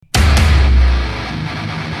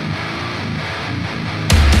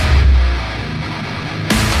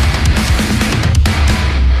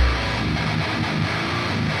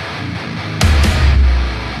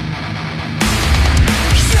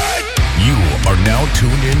now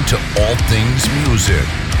tuned in to All Things Music,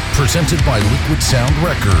 presented by Liquid Sound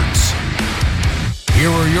Records. Here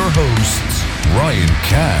are your hosts, Ryan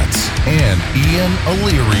Katz and Ian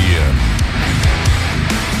Illyrian.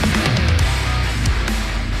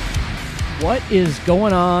 What is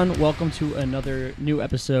going on? Welcome to another new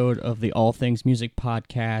episode of the All Things Music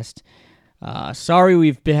podcast. Sorry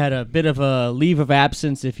we've had a bit of a leave of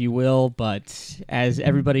absence, if you will, but as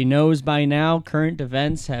everybody knows by now, current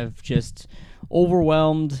events have just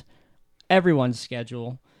overwhelmed everyone's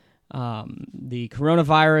schedule. The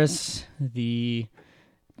coronavirus, the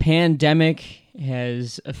pandemic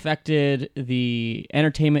has affected the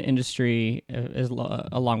entertainment industry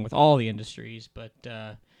along with all the industries, but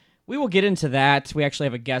we will get into that. We actually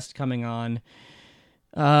have a guest coming on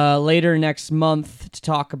later next month to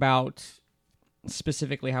talk about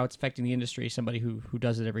specifically how it's affecting the industry, somebody who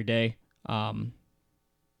does it every day. How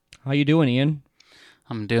you doing, Ian?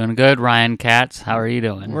 I'm doing good, Ryan Katz. How are you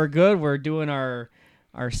doing? We're good. We're doing our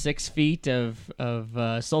 6 feet of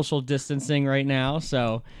social distancing right now,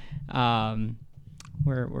 so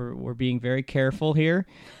we're being very careful here.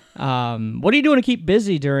 What are you doing to keep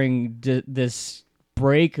busy during this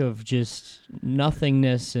break of just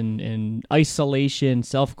nothingness and isolation,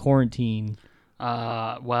 self-quarantine?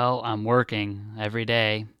 Well, I'm working every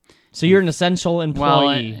day. So you're an essential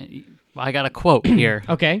employee. Well, I got a quote here.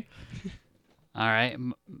 Okay. All right.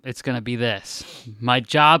 It's going to be this. My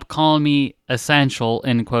job calling me essential,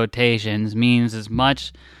 in quotations, means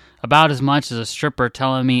about as much as a stripper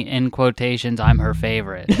telling me, in quotations, I'm her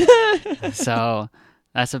favorite. So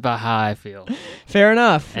that's about how I feel. Fair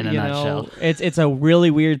enough. In a nutshell. It's a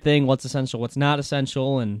really weird thing, what's essential, what's not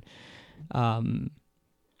essential, and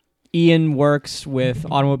Ian works with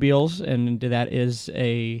automobiles, and that is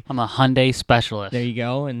I'm a Hyundai specialist. There you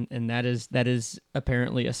go, and that is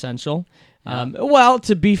apparently essential. Well,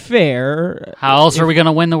 to be fair, how else are we going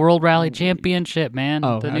to win the World Rally Championship, man?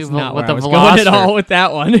 Oh, the that's new not with where the I was going at Veloster. all with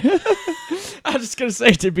that one. I was just going to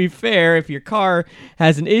say, to be fair, if your car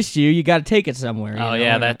has an issue, you got to take it somewhere. Oh,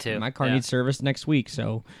 yeah, that too. My car needs service next week,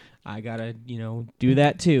 so I got to, do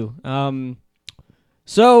that too.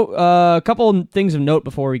 So, a couple things of note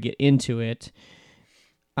before we get into it.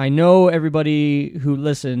 I know everybody who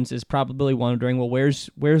listens is probably wondering, well,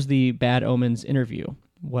 where's the Bad Omens interview?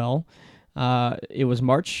 Well, it was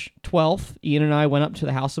March 12th. Ian and I went up to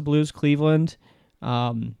the House of Blues, Cleveland,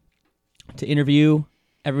 to interview.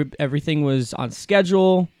 Everything was on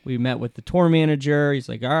schedule. We met with the tour manager. He's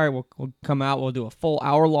like, all right, we'll come out. We'll do a full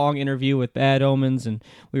hour-long interview with Bad Omens, and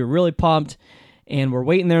we were really pumped. And we're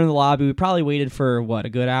waiting there in the lobby. We probably waited for, a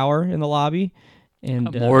good hour in the lobby?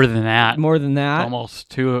 And More than that. Almost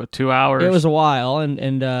two hours. It was a while.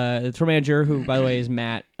 And the tour manager, who, by the way, is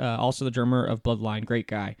Matt, also the drummer of Bloodline, great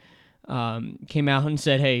guy, came out and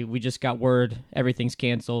said, hey, we just got word. Everything's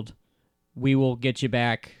canceled. We will get you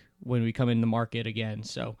back when we come in the market again.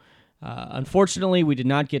 So, unfortunately, we did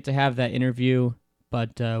not get to have that interview.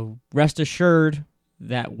 But rest assured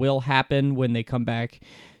that will happen when they come back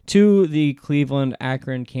to the Cleveland,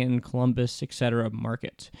 Akron, Canton, Columbus, etc.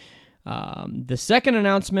 market. The second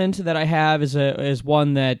announcement that I have is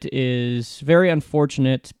one that is very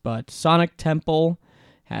unfortunate, but Sonic Temple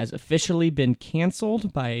has officially been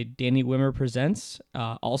canceled by Danny Wimmer Presents.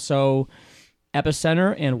 Also,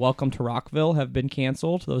 Epicenter and Welcome to Rockville have been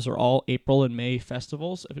canceled. Those are all April and May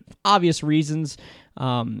festivals. Obvious reasons.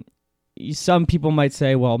 Some people might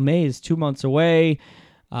say, well, May is 2 months away.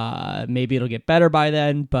 Maybe it'll get better by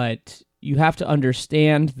then, but you have to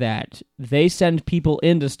understand that they send people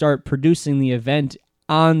in to start producing the event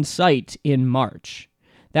on site in March.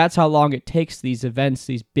 That's how long it takes these events,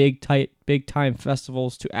 these big time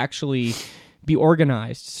festivals, to actually be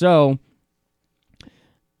organized. So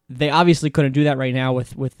they obviously couldn't do that right now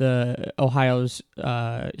with the Ohio's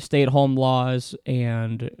stay-at-home laws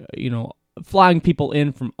and flying people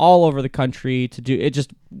in from all over the country to do it.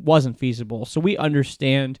 Just wasn't feasible. So we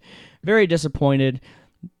understand. Very disappointed.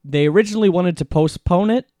 They originally wanted to postpone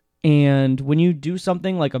it, and when you do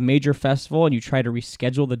something like a major festival and you try to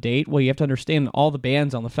reschedule the date, well, you have to understand all the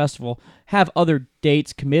bands on the festival have other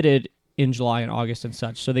dates committed in July and August and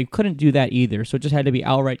such, so they couldn't do that either, so it just had to be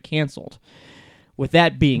outright canceled. With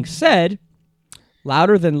that being said,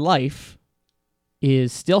 Louder Than Life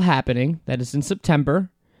is still happening. That is in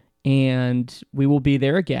September, and we will be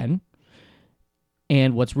there again.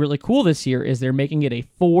 And what's really cool this year is they're making it a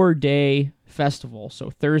 4-day festival. So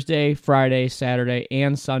Thursday, Friday, Saturday,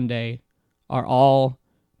 and Sunday are all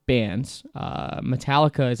bands.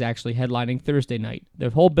 Metallica is actually headlining Thursday night. The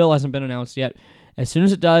whole bill hasn't been announced yet. As soon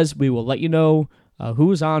as it does, we will let you know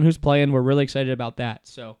who's on, who's playing. We're really excited about that.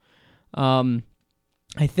 So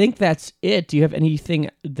I think that's it. Do you have anything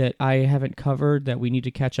that I haven't covered that we need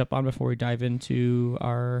to catch up on before we dive into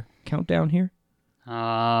our countdown here?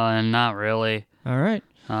 Not really. All right.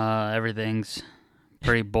 Everything's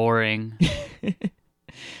pretty boring.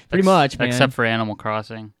 Pretty much, man. Except for Animal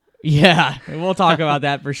Crossing. Yeah, we'll talk about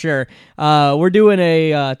that for sure. We're doing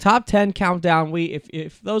a top 10 countdown.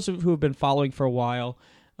 If those who have been following for a while,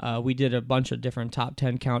 we did a bunch of different top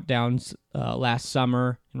 10 countdowns last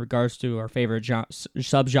summer in regards to our favorite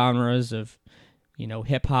subgenres of,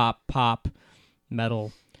 hip hop, pop,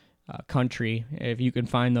 metal, country. If you can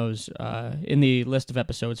find those in the list of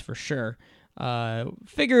episodes for sure.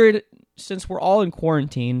 Figured since we're all in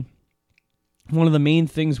quarantine, one of the main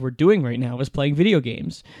things we're doing right now is playing video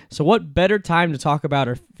games. So what better time to talk about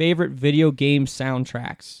our favorite video game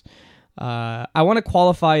soundtracks? I want to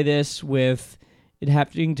qualify this with it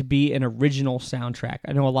having to be an original soundtrack.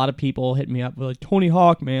 I know a lot of people hit me up with like, Tony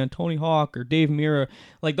Hawk, man, Tony Hawk or Dave Mirra.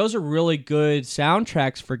 Like, those are really good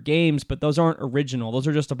soundtracks for games, but those aren't original. Those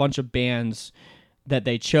are just a bunch of bands that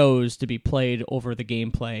they chose to be played over the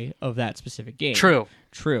gameplay of that specific game. True.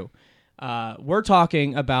 We're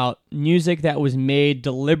talking about music that was made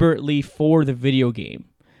deliberately for the video game.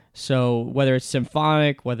 So whether it's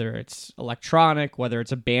symphonic, whether it's electronic, whether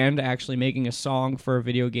it's a band actually making a song for a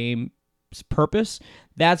video game's purpose,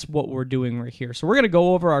 that's what we're doing right here. So we're going to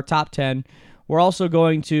go over our top 10. We're also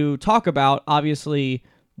going to talk about, obviously,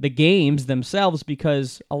 the games themselves,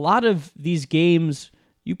 because a lot of these games,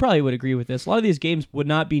 you probably would agree with this, a lot of these games would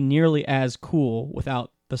not be nearly as cool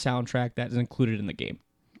without the soundtrack that is included in the game.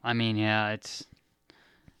 I mean, yeah, it's,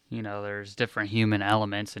 there's different human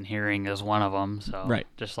elements, and hearing is one of them, so right.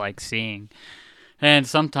 Just like seeing. And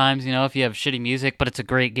sometimes, if you have shitty music, but it's a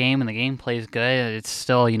great game and the gameplay is good, it's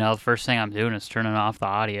still, the first thing I'm doing is turning off the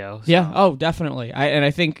audio. So. Yeah, oh, definitely. I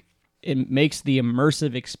think it makes the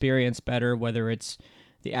immersive experience better, whether it's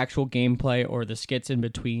the actual gameplay or the skits in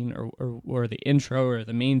between or the intro or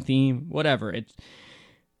the main theme, whatever.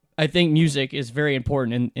 I think music is very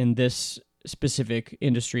important in this specific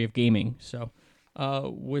industry of gaming. So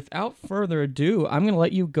without further ado, I'm going to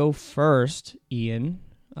let you go first, Ian.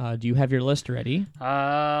 Do you have your list ready?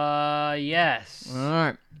 Yes. All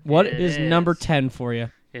right. What is number 10 for you?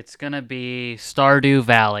 It's going to be Stardew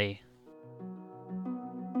Valley.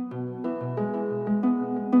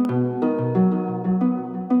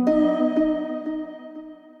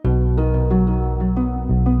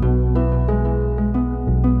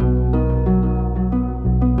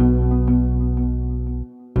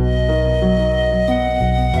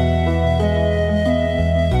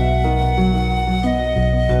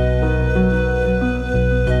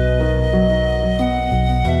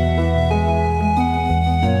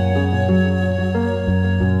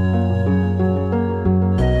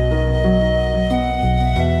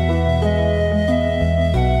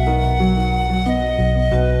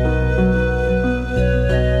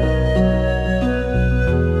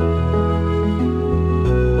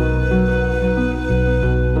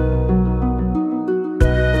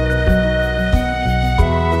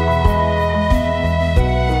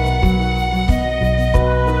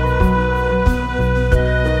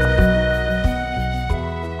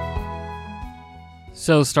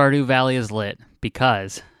 So Stardew Valley is lit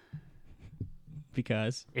because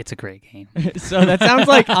it's a great game. So that sounds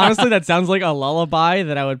like, honestly, that sounds like a lullaby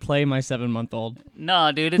that I would play my 7-month-old.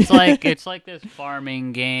 No, dude, it's like this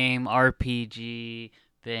farming game RPG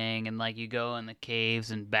thing, and like you go in the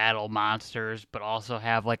caves and battle monsters, but also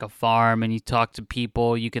have like a farm and you talk to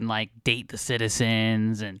people. You can like date the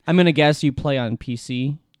citizens, and I'm gonna guess you play on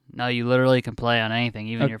PC. No, you literally can play on anything,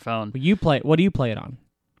 even your phone. What do you play it on?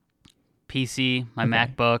 PC, my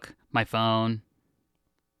MacBook, my phone.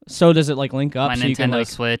 So does it like link up my so Nintendo you can like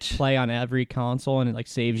Switch. Play on every console and it like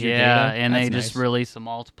saves your data? Yeah, and That's they nice. just released a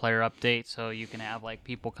multiplayer update so you can have like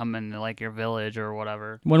people come into like your village or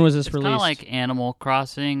whatever. When was this It's released? kind of like Animal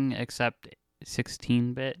Crossing except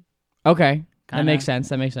 16-bit. Okay, that Kinda. makes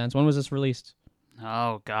sense. When was this released?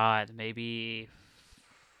 Oh God, maybe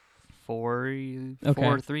 3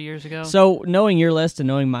 years ago. So knowing your list and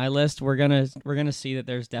knowing my list, we're gonna see that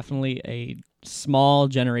there's definitely a small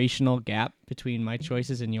generational gap between my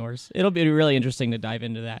choices and yours. It'll be really interesting to dive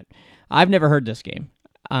into that. I've never heard this game.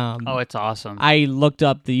 It's awesome. I looked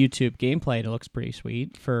up the YouTube gameplay and it looks pretty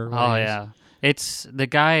sweet. Yeah. It's the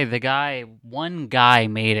guy, one guy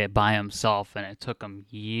made it by himself, and it took him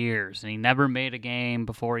years, and he never made a game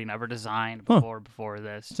before, he never designed before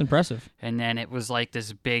this. It's impressive. And then it was like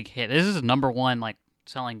this big hit. This is number one like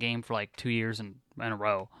selling game for like 2 years in a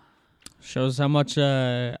row. Shows how much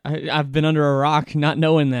I've been under a rock not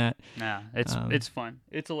knowing that. Yeah, it's fun.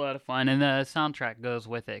 It's a lot of fun, and the soundtrack goes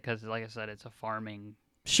with it because, like I said, it's a farming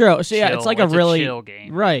Sure. So yeah, chill. it's like It's a really chill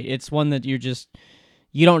game. right. It's one that you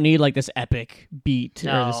don't need like this epic beat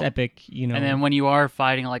or this No. epic, And then when you are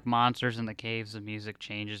fighting like monsters in the caves, the music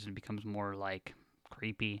changes and becomes more like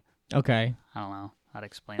creepy. Okay. I don't know how to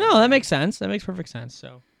explain it. No, that makes sense. That makes perfect sense.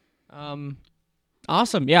 So,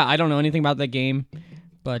 awesome. Yeah, I don't know anything about that game,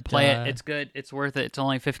 but Play it. It's good. It's worth it. It's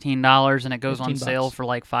only $15 and it goes on $15. sale for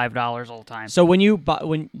like $5 all the time. So when you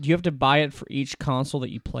do you have to buy it for each console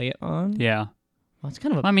that you play it on? Yeah. Well, it's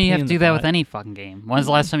kind of a I mean, you pain have in to the do that butt. with any fucking game. When's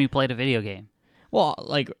the last time you played a video game? Well,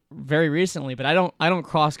 like very recently, but I don't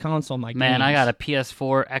cross console my Man, games. I got a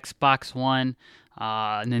PS4, Xbox One,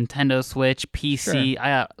 Nintendo Switch, PC. Sure. I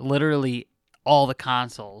got literally all the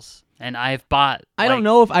consoles, and I've bought. I don't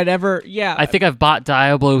know if I'd ever. Yeah. I think I've bought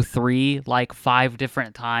Diablo 3 like 5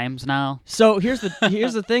 different times now. So here's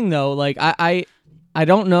the thing though. Like I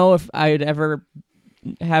don't know if I'd ever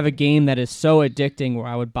have a game that is so addicting where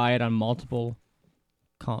I would buy it on multiple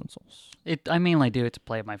consoles. I mainly do it to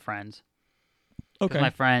play with my friends. 'Cause Okay.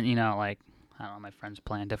 my friend, like I don't know, my friends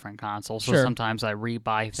play on different consoles, so Sure. sometimes I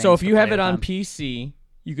rebuy things. So if to you have play it with on them. PC,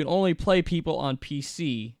 you can only play people on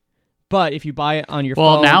PC. But if you buy it on your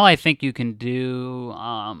Well, phone, now I think you can do.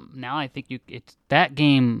 Now I think that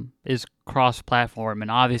game is cross-platform,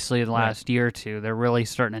 and obviously the last year or two they're really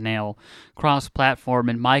starting to nail cross-platform.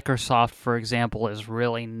 And Microsoft, for example, is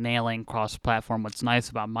really nailing cross-platform. What's nice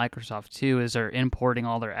about Microsoft too is they're importing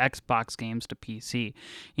all their Xbox games to PC.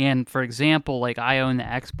 And for example, like I own the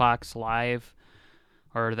Xbox Live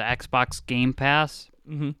or the Xbox Game Pass,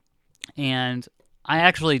 and I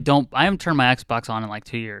actually don't. I haven't turned my Xbox on in like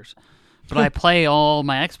 2 years. But I play all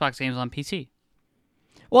my Xbox games on PC.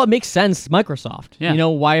 well, it makes sense. Microsoft. Yeah. You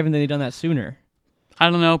know, why haven't they done that sooner? I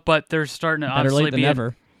don't know, but they're starting to Better obviously late than be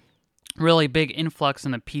never. a really big influx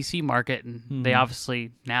in the PC market, and Mm-hmm. they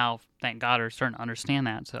obviously now, thank God, are starting to understand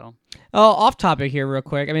that. So Oh, off topic here, real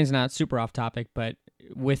quick. I mean, it's not super off topic, but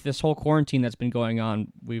with this whole quarantine that's been going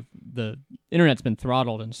on, the internet's been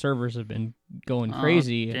throttled and servers have been going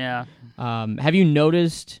crazy. yeah. Have you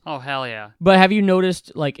noticed? Oh hell yeah. But have you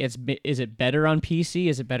noticed, like, is it better on PC?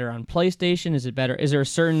 Is it better on PlayStation? Is there a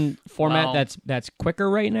certain format Well- that's quicker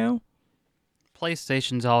right now?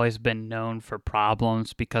 PlayStation's always been known for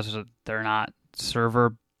problems because they're not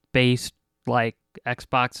server based like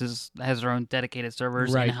Xbox has their own dedicated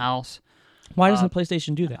servers Right. in house. Why doesn't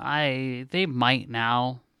PlayStation do that? They might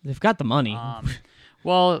now. They've got the money.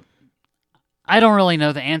 Well, I don't really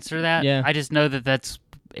know the answer to that. Yeah. I just know that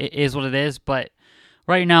it is what it is. But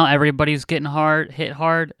right now, everybody's getting hit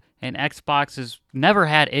hard, and Xbox has never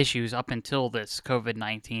had issues up until this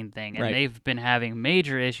COVID-19 thing, and Right. they've been having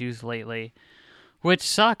major issues lately, which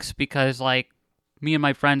sucks because, like, me and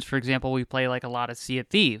my friends, for example, we play like a lot of Sea of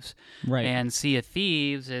Thieves. Right. And Sea of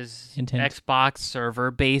Thieves is Intent. Xbox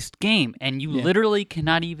server-based game, and you Yeah. literally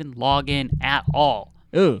cannot even log in at all.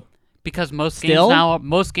 Ooh. Because most Still?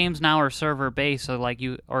 games now are server based, so like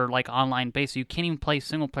online based, so you can't even play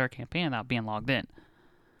single player campaign without being logged in.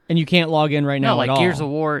 And you can't log in right now No, like at all. Gears of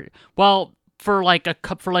War. Well, for like a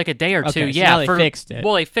day or two, Okay, so yeah. now they fixed it.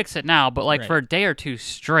 Well, they fixed it now, but like Right. for a day or two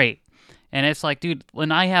straight, and it's like, dude,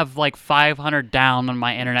 when I have like 500 down on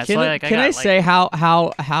my internet, Can so I, like can I I got, say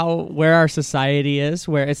how where our society is?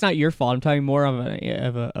 Where it's not your fault. I'm talking more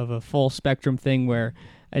of a full spectrum thing where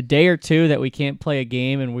a day or two that we can't play a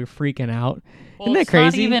game and we're freaking out. Well, Isn't that it's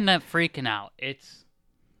crazy? not even that freaking out. It's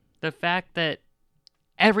the fact that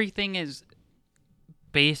everything is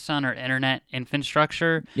based on our internet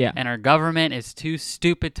infrastructure, Yeah. and our government is too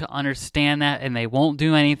stupid to understand that, and they won't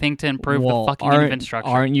do anything to improve Well, the fucking infrastructure.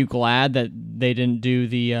 Aren't you glad that they didn't do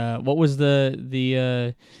the what was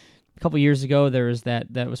the a couple years ago there was that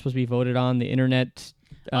was supposed to be voted on the internet.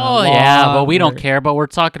 Oh yeah, law but we don't where- care. But we're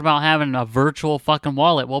talking about having a virtual fucking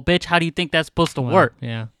wallet. Well, bitch, how do you think that's supposed to work?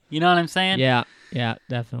 Yeah. You know what I'm saying? Yeah. Yeah.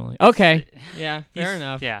 Definitely. Okay. Yeah. Fair He's-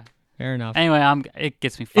 enough. Yeah. Fair enough. Anyway, it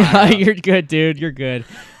gets me fired up. You're good, dude. You're good.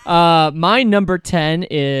 My number 10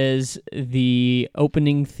 is the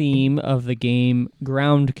opening theme of the game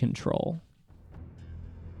Ground Control.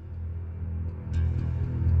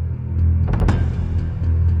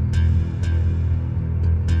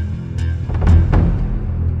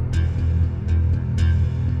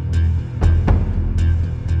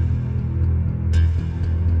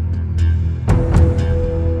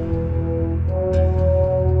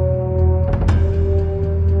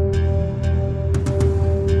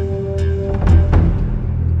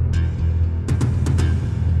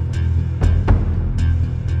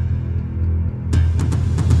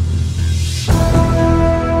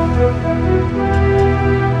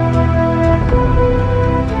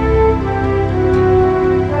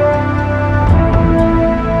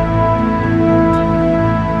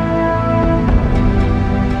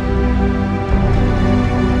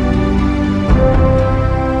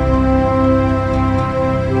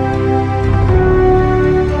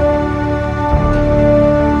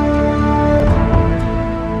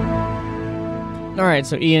 right,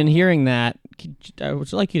 so Ian, hearing that, I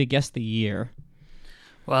would like you to guess the year.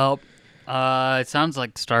 Well, it sounds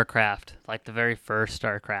like StarCraft, like the very first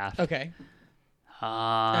StarCraft. Okay.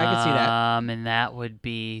 I can see that. And that would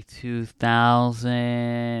be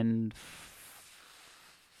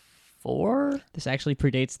 2004? This actually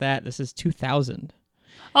predates that. This is 2000.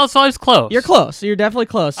 Oh, so I was close. You're close. You're definitely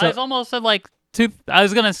close. So, I was almost at like I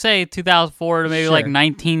was gonna say 2004 to maybe Sure. like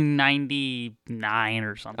 1999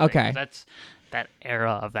 or something. Okay. That's that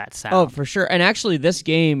era of that sound. oh, for sure. And actually, this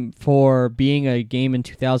game, for being a game in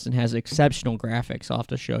 2000, has exceptional graphics. I'll have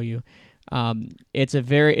to show you. It's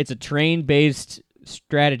a terrain-based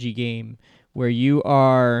strategy game where you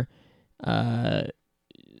are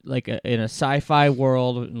like in a sci-fi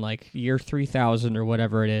world in like year 3000 or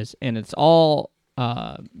whatever it is, and it's all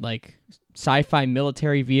like sci-fi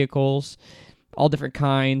military vehicles, all different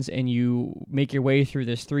kinds, and you make your way through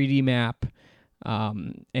this 3D map,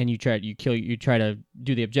 and you try to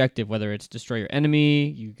do the objective, whether it's destroy your enemy.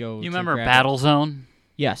 You remember grab Battlezone?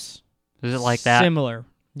 Yes. Is it like that? Similar.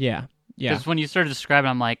 Yeah. Because when you started describing,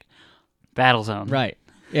 I'm like, Battlezone. Right.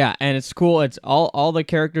 Yeah, and it's cool. It's all the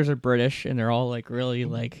characters are British, and they're all like really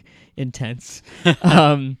like intense.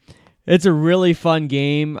 It's a really fun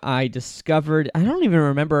game. I don't even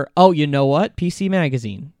remember. Oh, you know what? PC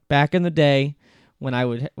Magazine. Back in the day, when I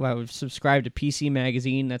would subscribe to PC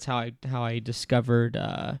Magazine, that's how I discovered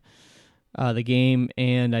the game,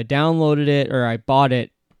 and I downloaded it, or I bought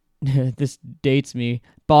it. This dates me.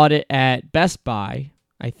 Bought it at Best Buy,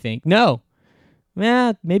 I think. No.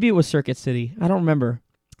 Maybe it was Circuit City. I don't remember.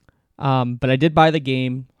 But I did buy the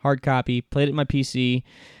game, hard copy, played it in my PC.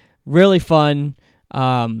 Really fun.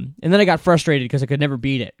 And then I got frustrated because I could never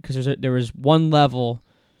beat it, because there was one level,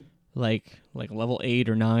 like level 8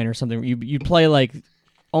 or 9 or something. You play like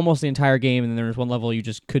almost the entire game, and then there was one level you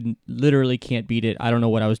just literally can't beat it. I don't know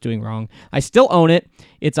what I was doing wrong. I still own it.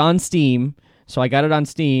 It's on Steam, so I got it on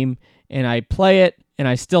Steam, and I play it, and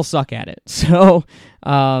I still suck at it. So,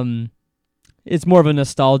 it's more of a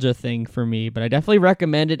nostalgia thing for me, but I definitely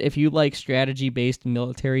recommend it if you like strategy-based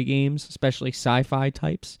military games, especially sci-fi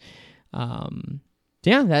types.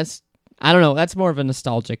 Yeah, I don't know. That's more of a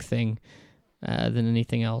nostalgic thing than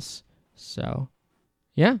anything else. So,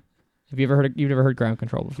 yeah. You've never heard Ground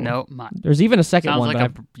Control before? Nope. There's even a second Sounds one, like but a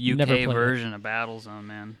I've never UK played version of Battlezone,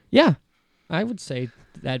 man. Yeah, I would say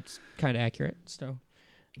that's kind of accurate. So,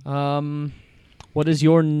 what is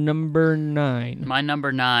your number 9? My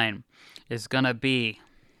number 9 is gonna be.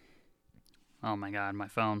 Oh my God, my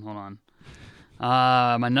phone. Hold on.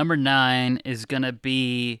 My number 9 is gonna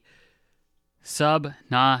be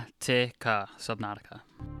Subnautica.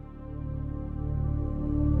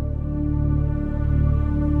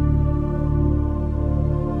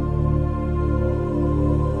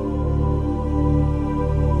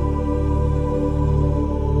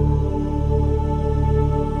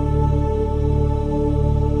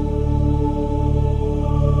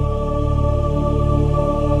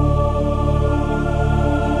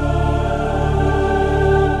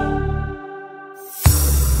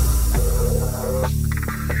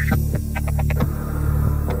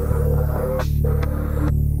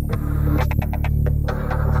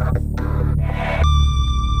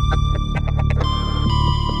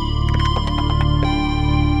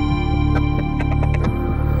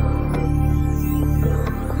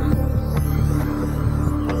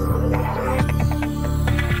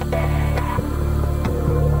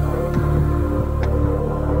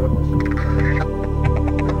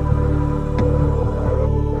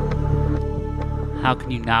 How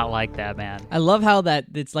can you not like that, man? I love how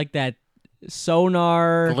it's like that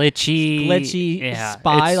sonar Glitchy yeah.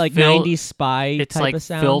 spy, It's like fil- 90s spy It's type like of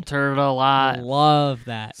sound. filtered a I lot. love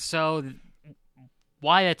that. So,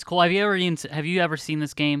 why that's cool? Have you ever seen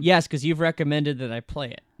this game? Yes, because you've recommended that I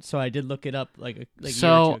play it, so I did look it up like a year or two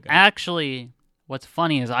So ago. actually, what's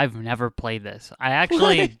funny is I've never played this. I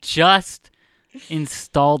actually just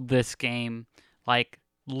installed this game like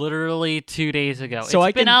literally 2 days ago. So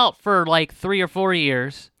It's been out for like 3 or 4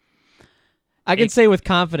 years. I can say with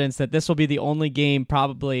confidence that this will be the only game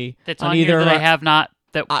probably That's on on either here that I have not.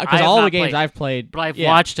 That I because have all not the games played, I've played, but I've yeah.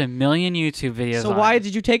 watched a million YouTube videos. So on why it.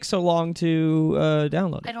 did you take so long to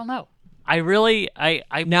download I it? don't know. I really, I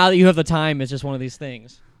Now that you have the time, it's just one of these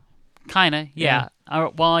things. kind of, yeah.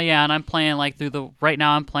 Well, yeah, and I'm playing like right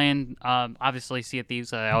now I'm playing, obviously Sea of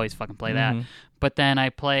Thieves. I always fucking play that. Mhm. But then I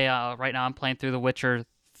play, right now I'm playing through The Witcher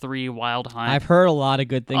 3 Wild Hunt. I've heard a lot of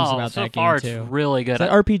good things oh, about so that far game too. it's really good. Is that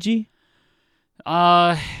RPG?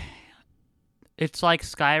 It's like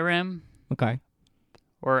Skyrim, Okay.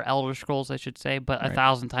 or Elder Scrolls, I should say, but Right.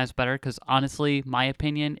 1,000 times better. Because honestly, my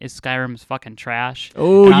opinion is Skyrim's fucking trash.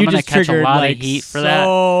 Oh, and I'm you gonna just catch triggered a lot like of heat for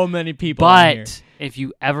so that. many people. on here. But if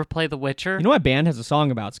you ever play The Witcher, You know what band has a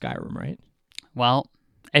song about Skyrim, right? well,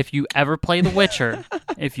 if you ever play The Witcher,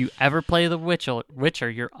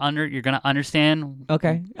 you're gonna understand.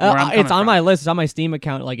 Okay, where I'm coming it's on from. my list. It's on my Steam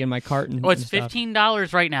account, like in my cart. And, Oh, it's and stuff.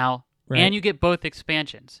 $15 right now, Right. and you get both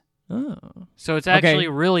expansions. Oh, So it's Okay. actually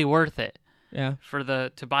really worth it yeah.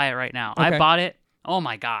 to buy it right now. Okay. I bought it. Oh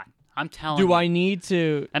my god, I'm telling you. Do I need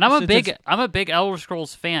to? And I'm since a big Elder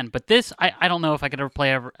Scrolls fan, but this I don't know if I could ever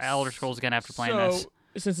play Elder Scrolls again after playing this.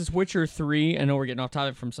 Since it's Witcher 3, I know we're getting off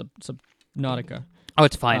topic from Subnautica. Oh,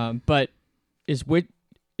 it's fine. But is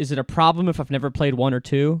it a problem if I've never played 1 or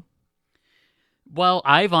 2? Well,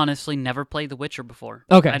 I've honestly never played The Witcher before.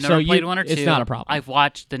 Okay, I've so never played 1 or 2. it's not a problem. I've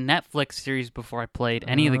watched the Netflix series before I played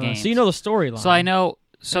any of the games. So you know the storyline. So I know.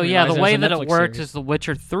 So I didn't yeah, realize the it was way a that Netflix it works series. is The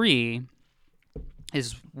Witcher 3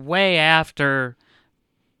 is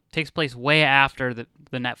takes place way after the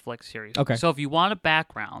Netflix series. Okay. So if you want a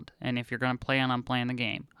background and if you're going to plan on playing the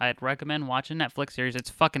game, I'd recommend watching Netflix series. It's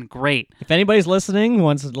fucking great. If anybody's listening and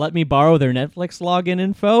wants to let me borrow their Netflix login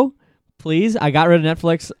info, please. I got rid of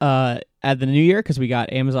Netflix at the new year because we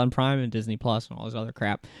got Amazon Prime and Disney Plus and all this other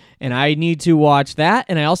crap. And I need to watch that,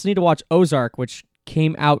 and I also need to watch Ozark, which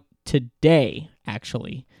came out today,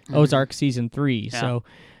 actually. Ozark Season 3. Yeah. So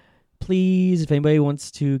please, if anybody wants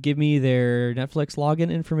to give me their Netflix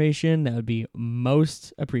login information, that would be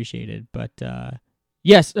most appreciated. But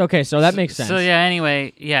yes, okay, so that makes sense. So yeah,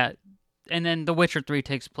 anyway, yeah. And then The Witcher 3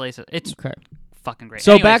 takes place. It's Okay. fucking great.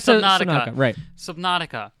 So Anyway, back to Subnautica. Right.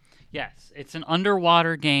 Subnautica. Yes, it's an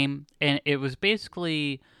underwater game, and it was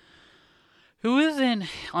basically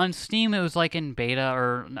on Steam. It was like in beta,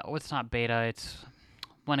 or no, it's not beta. It's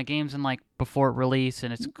when a game's in like before release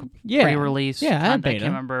and it's Yeah. pre-release. Yeah, I had I beta.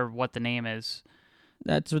 can't remember what the name is.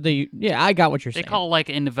 That's what they. Yeah, I got what you're They saying. call it like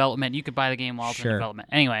in development. You could buy the game while it's in Sure. development.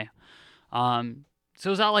 Anyway, so it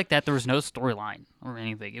was not like that. There was no storyline or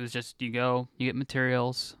anything. It was just you go, you get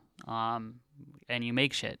materials, and you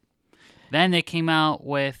make shit. Then they came out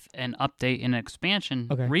with an update and an expansion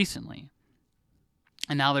Okay. recently.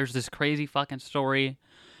 And now there's this crazy fucking story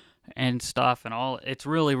and stuff and all. It's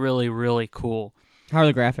really, really, really cool. How are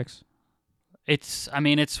the graphics?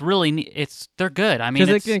 They're good. I mean, Because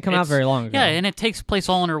it it's- didn't come out it's- very long ago. Yeah, and it takes place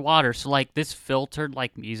all underwater. So like this filtered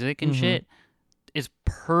like music and Mhm. shit is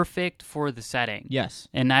perfect for the setting. Yes.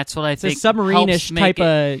 And that's what I It's a think submarine-ish helps make type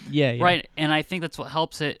it, of yeah. right. And I think that's what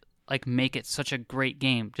helps it like make it such a great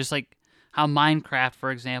game. Just like how Minecraft, for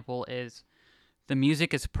example, is the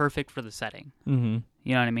music is perfect for the setting. Mm-hmm.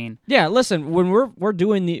 You know what I mean? Yeah. Listen, when we're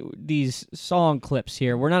doing these song clips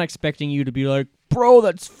here, we're not expecting you to be like, bro,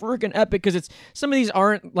 that's freaking epic. Because some of these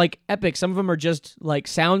aren't like epic. Some of them are just like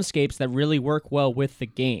soundscapes that really work well with the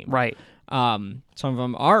game. Right. Some of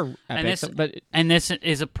them are epic, And this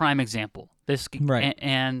is a prime example. Right.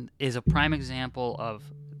 and is a prime example of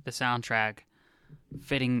the soundtrack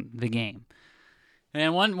fitting the game.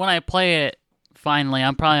 And when I play it, finally,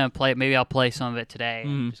 I'm probably gonna play it. Maybe I'll play some of it today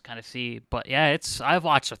and just kind of see. But yeah, I've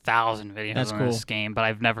watched 1,000 videos That's on cool. this game, but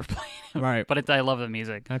I've never played it. Right. But I love the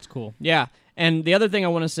music. That's cool. Yeah. And the other thing I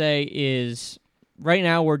want to say is right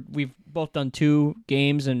now we've both done 2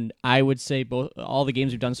 games, and I would say all the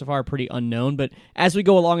games we've done so far are pretty unknown. But as we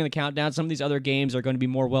go along in the countdown, some of these other games are going to be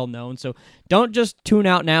more well known. So don't just tune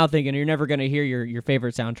out now thinking you're never going to hear your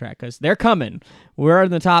favorite soundtrack, because they're coming. We're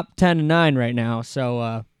in the top 10 and 9 right now,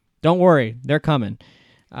 so don't worry, they're coming.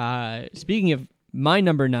 Speaking of my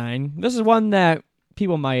number 9, this is one that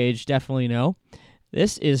people my age definitely know.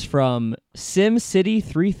 This is from SimCity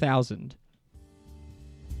 3000.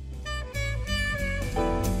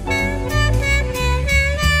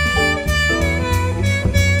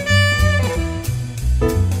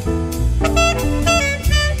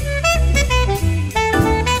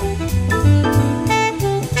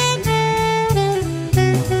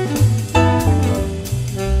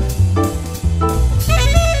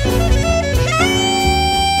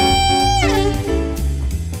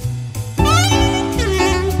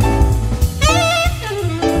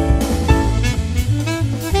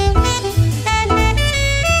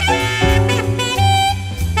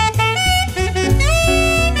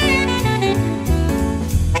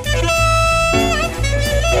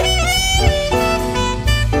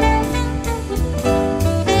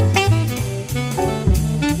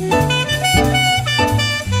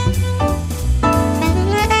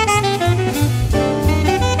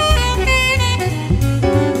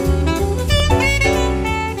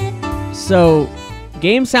 So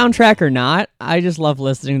game soundtrack or not, I just love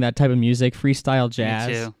listening to that type of music, freestyle jazz.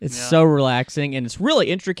 too. It's Yeah. so relaxing, and it's really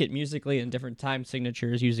intricate musically and different time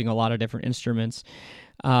signatures using a lot of different instruments.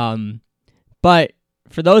 But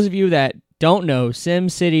for those of you that don't know,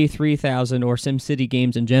 SimCity 3000 or SimCity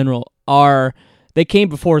games in general they came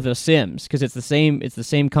before The Sims because it's the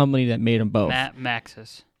same company that made them both.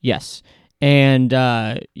 Maxis. Yes. And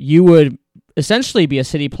you would essentially be a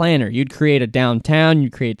city planner. You'd create a downtown,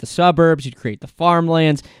 you'd create the suburbs, you'd create the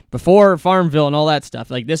farmlands, before Farmville and all that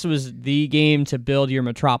stuff. Like, this was the game to build your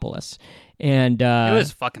metropolis. And It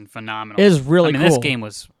was fucking phenomenal. it was really cool. cool. This game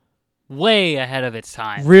was way ahead of its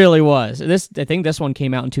time. Really was. I think this one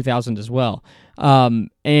came out in 2000 as well.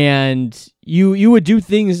 And you would do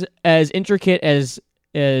things as intricate as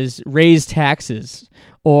raise taxes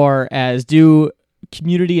or as do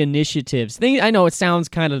community initiatives. I know it sounds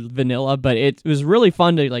kind of vanilla, but it was really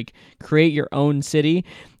fun to like create your own city.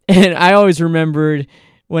 And I always remembered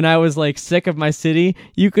when I was like sick of my city,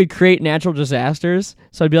 you could create natural disasters.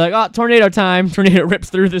 So I'd be like, oh, tornado time. Tornado rips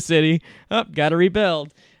through the city. Oh, gotta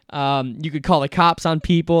rebuild. You could call the cops on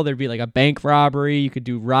people. There'd be like a bank robbery. You could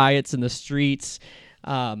do riots in the streets.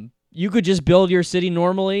 You could just build your city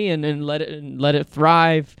normally and let it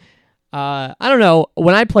thrive. I don't know.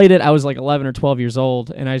 When I played it, I was like 11 or 12 years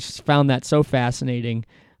old, and I just found that so fascinating.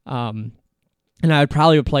 And I would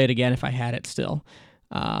probably play it again if I had it still.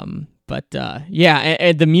 But yeah,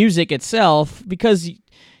 and the music itself, because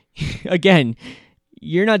again,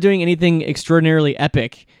 you're not doing anything extraordinarily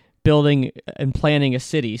epic building and planning a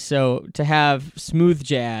city. So to have smooth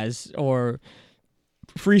jazz or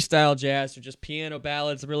freestyle jazz or just piano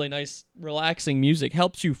ballads, really nice, relaxing music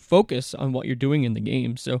helps you focus on what you're doing in the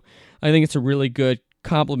game. So I think it's a really good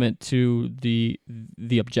complement to the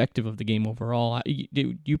objective of the game overall.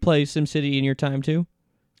 Do you play SimCity in your time too?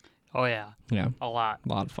 Oh yeah, Yeah, a lot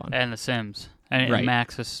of fun. and The Sims and Right.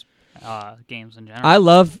 Maxis games in general. I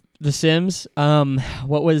love The Sims.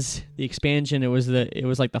 What was the expansion? It was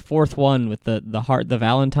like the fourth one with the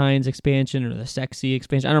Valentine's expansion or the sexy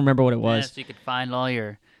expansion. I don't remember what it was. so you could find all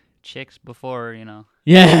your chicks before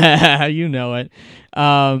Yeah, you know it.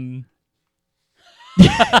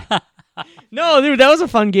 No, dude, that was a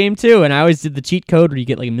fun game too. And I always did the cheat code where you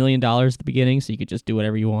get like $1 million at the beginning, so you could just do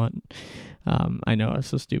whatever you want. I know it's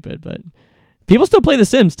so stupid, but people still play The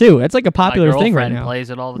Sims too. It's like a popular My thing right girlfriend now. plays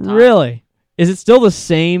it all the time. Really? Is it still the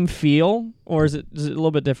same feel, or is it a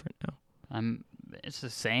little bit different now? It's the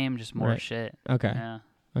same, just more Right. shit. Okay. Yeah,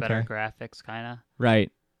 Okay. better graphics, kind of.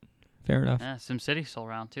 Right. Fair enough. Yeah, SimCity's still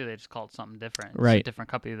around too. They just call it something different. It's Right. a different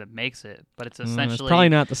company that makes it, but it's It's essentially probably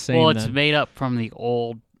not the same. well, it's then. made up from the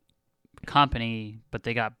old company, but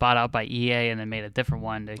they got bought out by EA and then made a different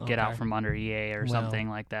one to get out Okay. from under EA or Well. something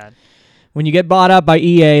like that. When you get bought up by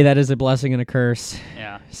EA, that is a blessing and a curse.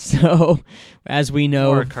 Yeah. So, as we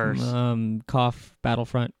know, Or a curse. cough,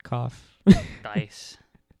 Battlefront, cough. DICE.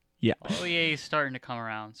 Yeah. Oh, EA is starting to come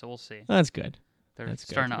around, so we'll see. That's good. They're That's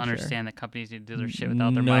good starting to for sure. understand that companies need to do their shit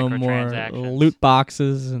without their no more microtransactions. loot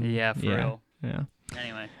boxes. And, Yeah, for real. Yeah.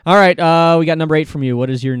 Anyway, All right, we got number 8 from you. What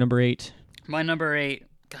is your number 8? my number 8.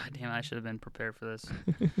 God damn, I should have been prepared for this.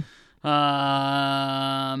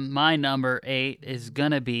 My number 8 is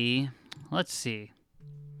gonna be, let's see,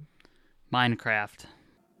 Minecraft.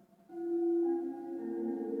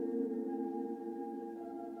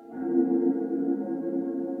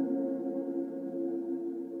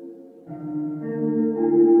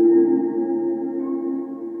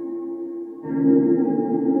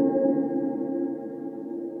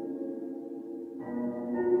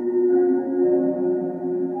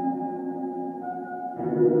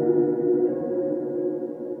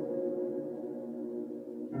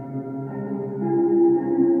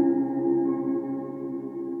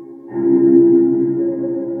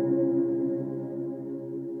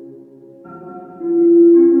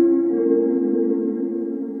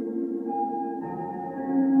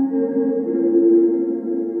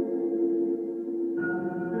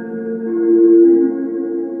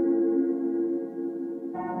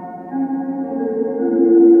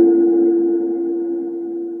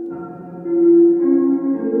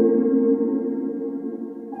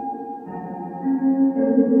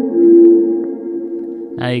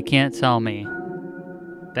 Now you can't tell me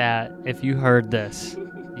that if you heard this,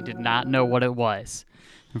 you did not know what it was.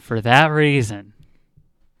 And for that reason,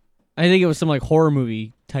 I think it was some like horror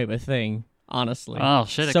movie type of thing, honestly. oh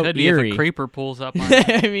shit, it So could be eerie. if a creeper pulls up on you.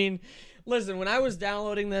 I mean, listen, when I was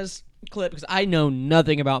downloading this clip, because I know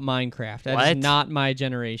nothing about Minecraft. That What? is not my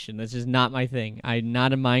generation. That's just not my thing. I'm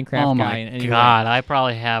not a Minecraft Oh guy my in any way. god, I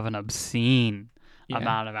probably have an obscene Yeah.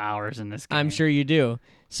 amount of hours in this game. I'm sure you do.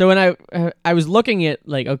 So when I was looking at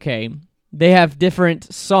like, okay, they have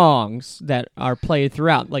different songs that are played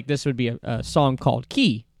throughout. Like this would be a song called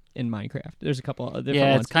Key in Minecraft. There's a couple of different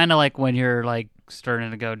Yeah, ones. it's kind of like when you're like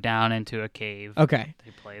starting to go down into a cave. Okay.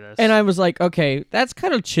 They play this. And I was like, okay, that's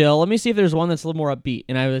kind of chill. Let me see if there's one that's a little more upbeat.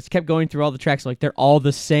 And I kept going through all the tracks, like they're all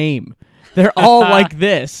the same. They're all like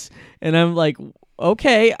this. And I'm like,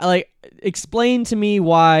 okay, like explain to me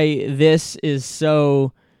why this is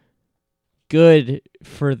so good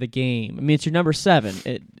for the game. I mean, it's your number 7.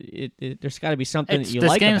 There's got to be something that you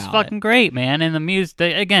like about it. This game's fucking great, man. And the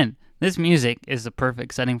music, again, this music is the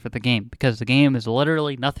perfect setting for the game because the game is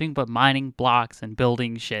literally nothing but mining blocks and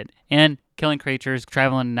building shit and killing creatures,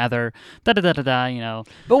 traveling nether, da-da-da-da-da, you know.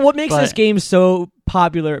 But what makes this game so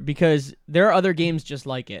popular, because there are other games just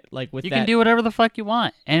like it. Like with you can do whatever the fuck you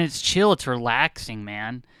want. And it's chill. It's relaxing,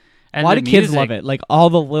 man. And a lot of kids love it. Like all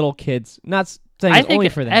the little kids. Not saying it's only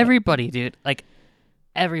for them. Everybody, dude. Like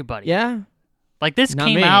everybody. Yeah. Like this Not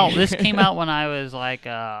came me. out. This came out when I was like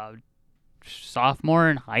sophomore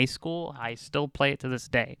in high school. I still play it to this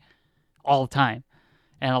day, all the time,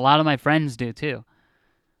 and a lot of my friends do too.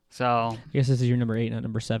 So I guess this is your number 8, not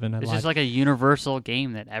number 7. it's just like a universal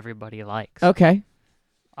game that everybody likes. Okay.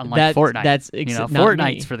 Unlike Fortnite, that's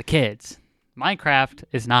Fortnite's for the kids. Minecraft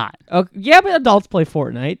is not. Oh, yeah, but adults play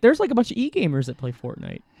Fortnite. There's like a bunch of e-gamers that play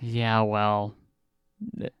Fortnite. Yeah, well,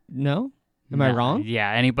 No? Am I wrong?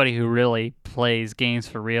 Yeah, anybody who really plays games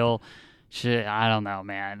for real, shit, I don't know,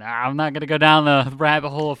 man. I'm not gonna go down the rabbit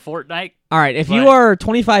hole of Fortnite. All right, if you are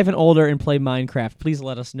 25 and older and play Minecraft, please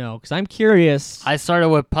let us know, because I'm curious. I started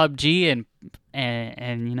with PUBG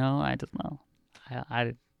and you know, I don't know.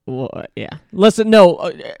 Well, yeah. Listen,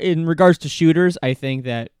 no, in regards to shooters, I think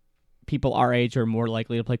that people our age are more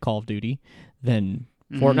likely to play Call of Duty than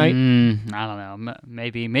Fortnite. I don't know.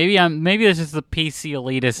 Maybe this is the PC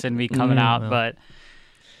elitist in me coming out, but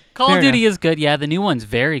Call of Duty is good. Yeah, the new one's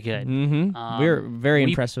very good. Mm-hmm. We're very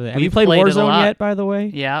impressed with it. Have you played Warzone yet, by the way?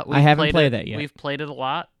 Yeah, I haven't played that yet. We've played it a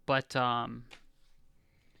lot, but yeah,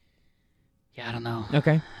 I don't know.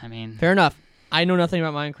 Okay. I mean, fair enough. I know nothing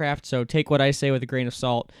about Minecraft, so take what I say with a grain of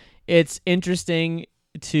salt. It's interesting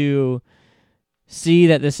to see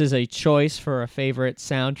that this is a choice for a favorite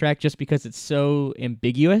soundtrack just because it's so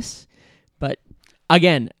ambiguous. But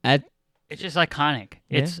again, it's just iconic.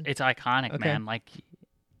 Yeah? It's iconic, Okay. man. Like,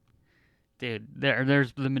 dude,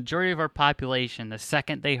 there's the majority of our population. The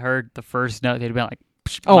second they heard the first note, they'd be like,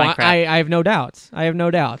 "Oh, Minecraft." I have no doubts. I have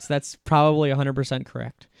no doubts. That's probably 100%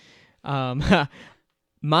 correct."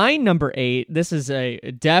 My number 8. This is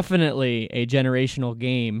definitely a generational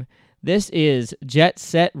game. This is Jet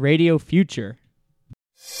Set Radio Future.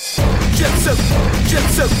 Jet Set,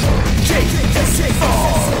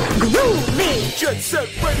 groovy. Jet Set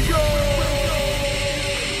Radio.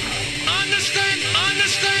 Understand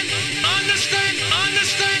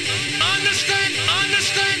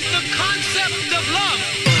the concept of love.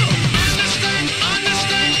 Understand the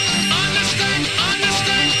concept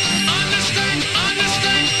of love.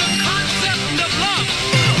 Understand the concept of love.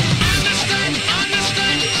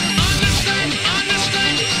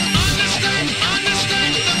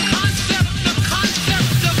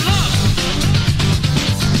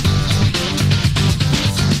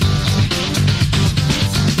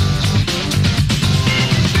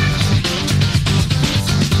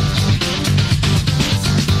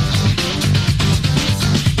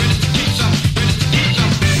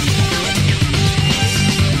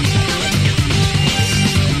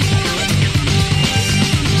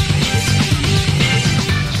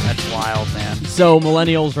 That's wild, man. So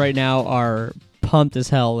millennials right now are pumped as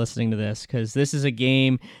hell listening to this because this is a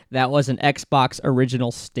game that was an Xbox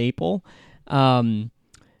original staple.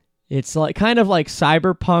 It's like kind of like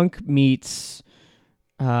Cyberpunk meets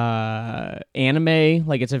anime.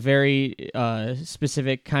 Like it's a very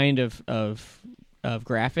specific kind of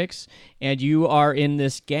graphics, and you are in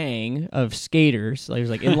this gang of skaters. Like, there's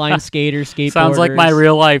like inline skaters, skateboarders. Sounds like my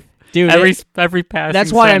real life. Dude, every passing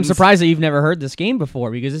that's why I'm sentence. surprised that you've never heard this game before,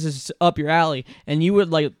 because this is up your alley. And you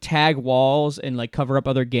would like tag walls and like cover up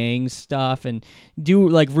other gangs stuff and do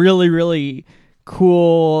like really, really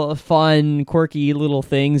cool, fun, quirky little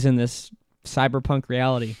things in this cyberpunk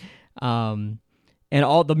reality. And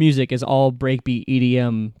all the music is all breakbeat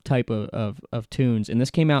EDM type of tunes. And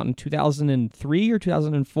this came out in 2003 or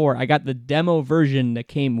 2004. I got the demo version that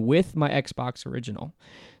came with my Xbox original,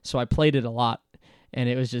 so I played it a lot. And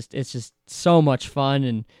it's just so much fun,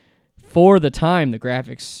 and for the time, the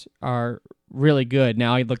graphics are really good.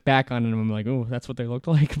 Now I look back on it and I'm like, oh, that's what they looked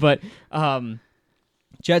like. But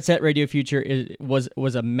Jet Set Radio Future was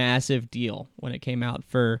a massive deal when it came out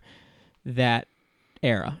for that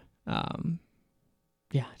era.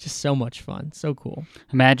 yeah, just so much fun. So cool.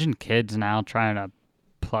 Imagine kids now trying to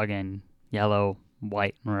plug in yellow,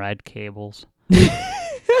 white, and red cables. You're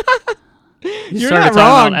started not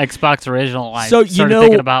wrong. talking about Xbox Original. I So, you started know-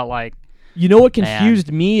 thinking about like, You know what Man.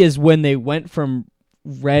 confused me is when they went from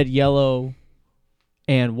red, yellow,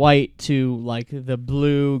 and white to like the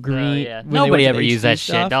blue, green. yeah. when they Nobody went to ever the used HD that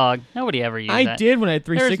stuff. shit, dog. Nobody ever used I that. did when I had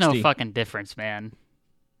There's 360. no fucking difference, man.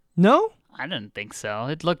 No? I didn't think so.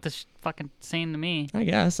 It looked the fucking same to me. I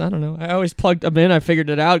guess. I don't know. I always plugged them in. I figured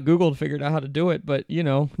it out. Googled figured out how to do it. But,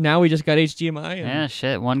 now we just got HDMI. And Yeah,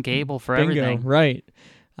 shit. One cable for bingo. everything. Right.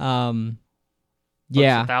 Looks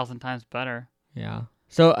Yeah. 1,000 times better. Yeah.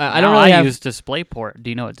 So I Now don't really have... use DisplayPort. Do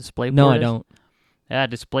you know what DisplayPort No, is? I don't. Yeah,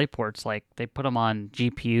 DisplayPort's like they put them on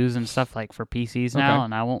GPUs and stuff like for PCs now,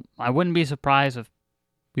 Okay. and I wouldn't be surprised if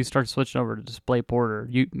we start switching over to DisplayPort or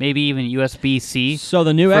maybe even USB-C So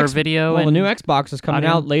the new for X... video. Well, the and new Xbox is coming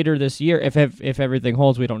audio. out later this year. If everything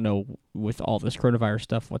holds, we don't know with all this coronavirus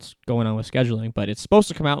stuff what's going on with scheduling, but it's supposed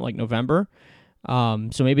to come out in like November. So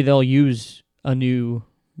maybe they'll use a new,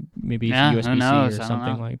 maybe Yeah, who USB-C knows? or I don't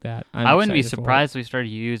something know. like that. I wouldn't be excited for it. surprised if we started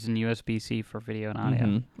using USB-C for video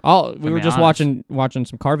and audio. We were be just honest. watching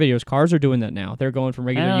some car videos. Cars are doing that now. They're going from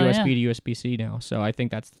regular Hell USB yeah. to USB-C now. So I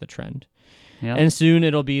think that's the trend. Yep. And soon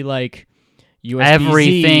it'll be like USB-C.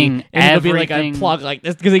 Everything, And it'll be like a everything. plug like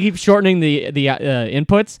this because they keep shortening the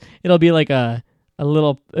inputs. It'll be like a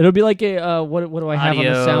little. It'll be like a what do I have on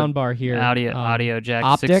the Audio- sound bar here? audio jack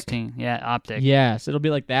optic? 16. Yeah, optic. Yes, it'll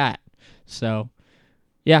be like that. So,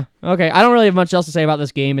 yeah, okay. I don't really have much else to say about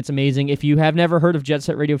this game. It's amazing. If you have never heard of Jet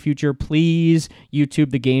Set Radio Future, please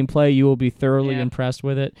YouTube the gameplay. You will be thoroughly Yeah. impressed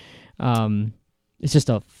with it. It's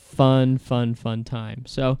just a fun time.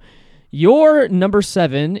 So, your number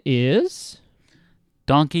 7 is...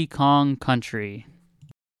 Donkey Kong Country.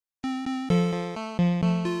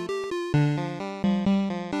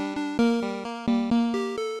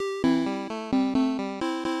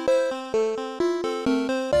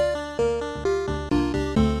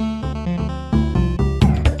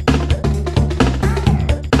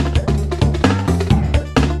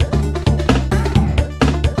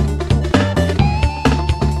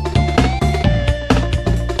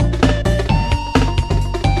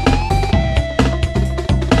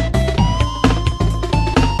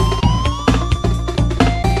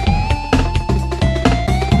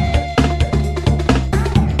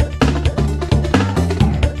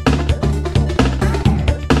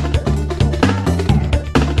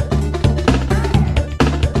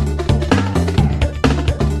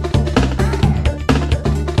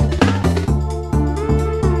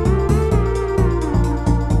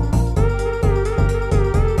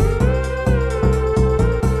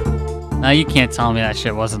 Now you can't tell me that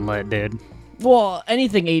shit wasn't lit, dude. Well,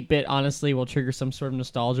 anything 8-bit, honestly, will trigger some sort of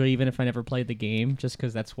nostalgia, even if I never played the game, just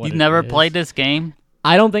because that's what You've it never is. played this game?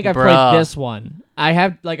 I don't think I've Bruh. played this one. I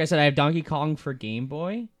have, like I said, I have Donkey Kong for Game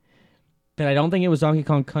Boy, but I don't think it was Donkey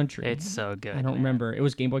Kong Country. It's so good. I don't man. remember. It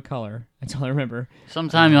was Game Boy Color. That's all I remember.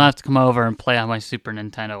 Sometime you'll have to come over and play on my Super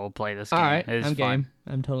Nintendo. We'll play this game. All right, It is I'm fun. game.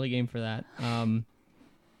 I'm totally game for that.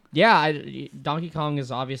 Yeah, Donkey Kong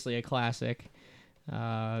is obviously a classic.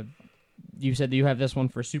 You said that you have this one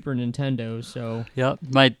for Super Nintendo, so Yep.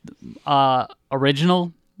 My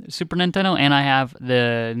original Super Nintendo, and I have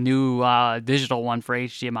the new digital one for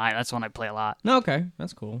HDMI. That's one I play a lot. okay,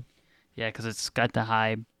 that's cool. Yeah, because it's got the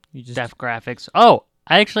high You just def graphics. Oh,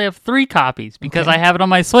 I actually have 3 copies because Okay. I have it on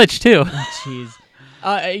my Switch too. Jeez.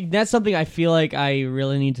 That's something I feel like I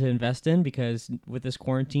really need to invest in because with this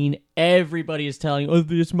quarantine, everybody is telling, "Oh,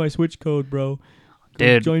 this is my Switch code, bro." Go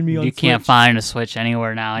Dude, join me on you can't Switch." find a Switch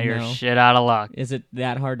anywhere now. You're No. shit out of luck. Is it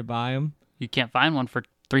that hard to buy them? You can't find one for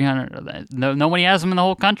 300. Nobody has them in the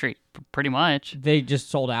whole country, pretty much. They just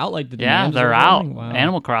sold out. Like the Yeah, demand is they're out. overwhelming? Wow.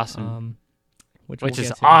 Animal Crossing, Which which we'll is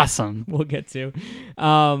get to. awesome. We'll get to.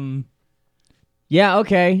 Yeah.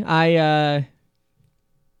 Okay.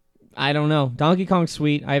 I don't know. Donkey Kong's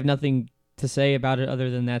sweet. I have nothing to say about it other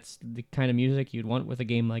than that's the kind of music you'd want with a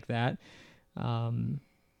game like that.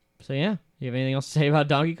 So yeah, you have anything else to say about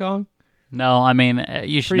Donkey Kong? No, I mean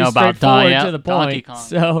you should Pretty know about straightforward to the Donkey point. Kong.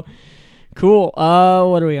 So cool.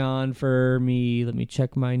 What are we on for me? Let me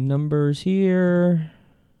check my numbers here.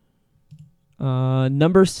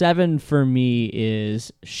 Number 7 for me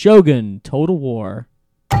is Shogun Total War.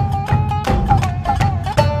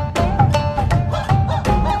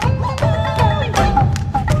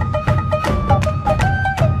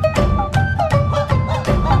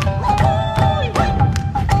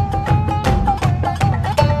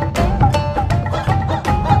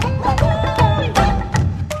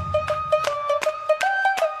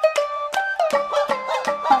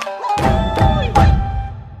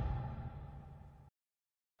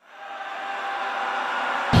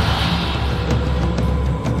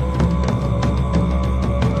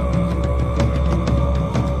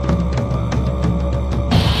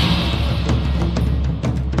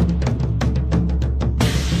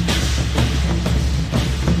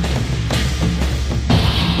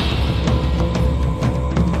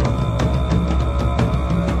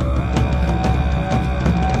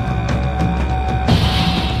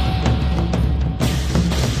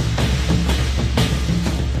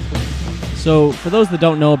 So, for those that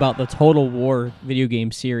don't know about the Total War video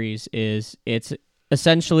game series, it's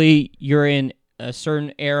essentially you're in a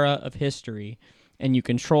certain era of history, and you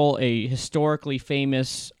control a historically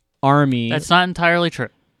famous army. That's not entirely true.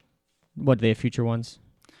 What, do they have future ones?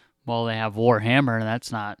 Well, they have Warhammer, and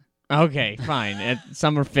that's not. Okay, fine.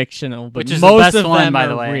 Some are fictional, but Which is the most best of one, them by are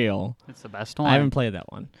the way. real. It's the best one. I haven't played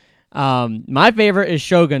that one. My favorite is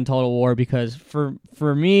Shogun Total War because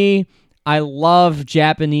for me, I love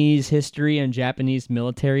Japanese history and Japanese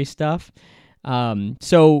military stuff.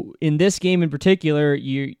 So in this game in particular,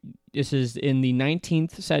 this is in the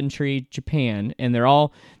 19th century Japan, and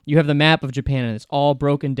you have the map of Japan, and it's all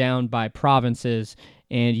broken down by provinces,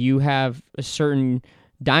 and you have a certain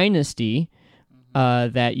dynasty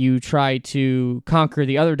that you try to conquer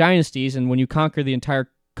the other dynasties, and when you conquer the entire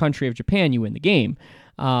country of Japan, you win the game.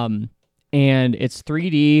 And it's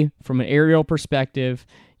 3D from an aerial perspective.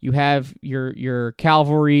 You have your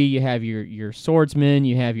cavalry, you have your swordsmen,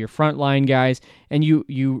 you have your frontline guys, and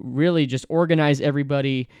you really just organize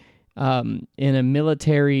everybody in a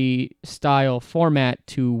military style format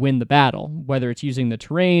to win the battle, whether it's using the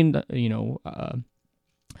terrain.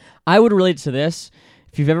 I would relate to this.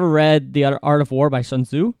 If you've ever read The Art of War by Sun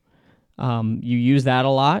Tzu, you use that a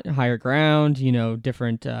lot. Higher ground,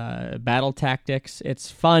 different battle tactics. It's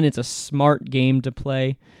fun. It's a smart game to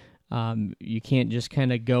play. You can't just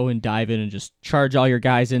kind of go and dive in and just charge all your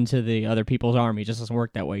guys into the other people's army. It just doesn't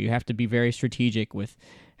work that way. You have to be very strategic with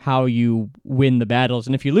how you win the battles.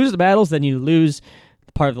 And if you lose the battles, then you lose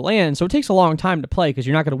part of the land. So it takes a long time to play because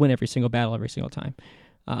you're not going to win every single battle every single time.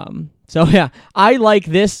 So yeah, I like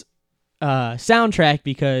this soundtrack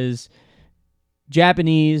because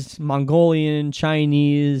Japanese, Mongolian,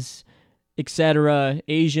 Chinese, etc.,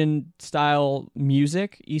 Asian style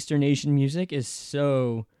music, Eastern Asian music is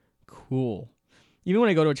so cool. Even when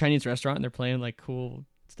I go to a Chinese restaurant and they're playing like cool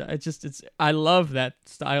stuff, I love that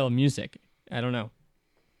style of music. I don't know.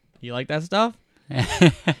 You like that stuff?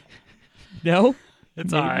 No?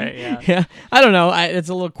 It's Maybe? all right, yeah. Yeah. I don't know. It's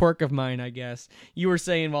a little quirk of mine, I guess. You were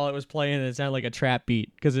saying while it was playing it sounded like a trap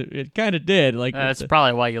beat because it kind of did. Like That's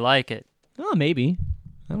probably why you like it. Oh, maybe.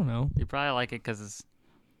 I don't know. You probably like it because it's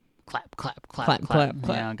clap, clap, clap, Clap, clap. clap,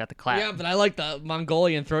 clap. Yeah, got the clap. Yeah, but I like the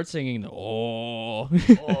Mongolian throat singing. Oh,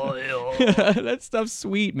 That stuff's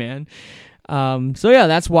sweet, man. So yeah,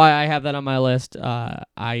 that's why I have that on my list.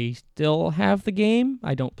 I still have the game.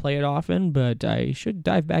 I don't play it often, but I should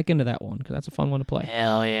dive back into that one because that's a fun one to play.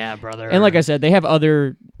 Hell yeah, brother. And like I said, they have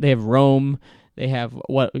Rome. They have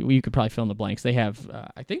what you could probably fill in the blanks. They have,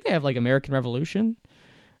 I think they have like American Revolution.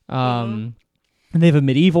 And they have a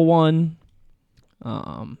medieval one.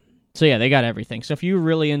 So yeah, they got everything. So if you're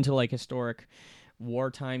really into like historic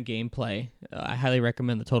wartime gameplay, I highly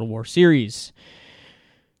recommend the Total War series.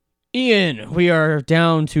 Ian, we are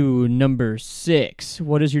down to number 6.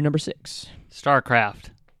 What is your number 6?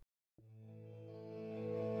 StarCraft.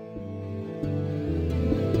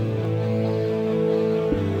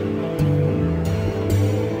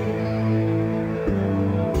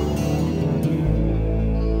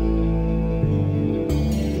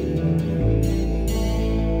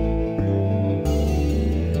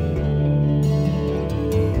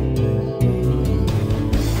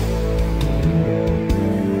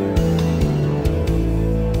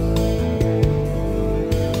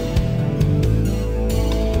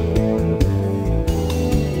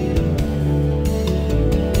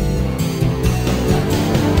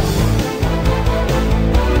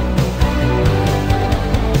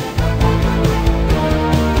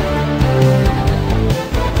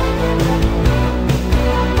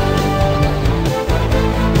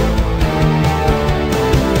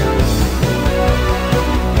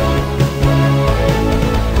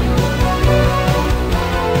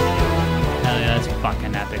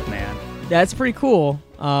 That's pretty cool.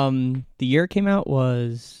 The year it came out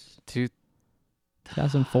was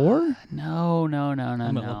 2004? No. I'm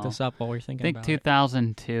going to look this up while we're thinking I think about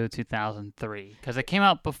 2002, 2003. Because it came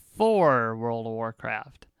out before World of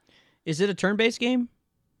Warcraft. it. Is it a turn-based game?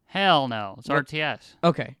 Hell no. It's What? RTS.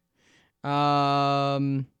 Okay.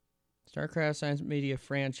 StarCraft Science Media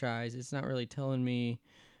franchise. It's not really telling me.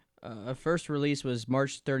 First release was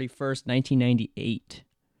March 31st, 1998.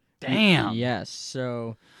 Damn. Yes,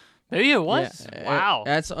 so... Maybe it was? Yeah, Wow.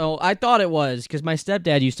 I thought it was, because my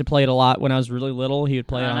stepdad used to play it a lot when I was really little. He would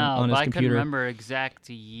play it on his but computer. I couldn't remember exact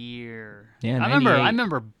year. Yeah, I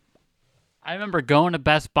 98. remember going to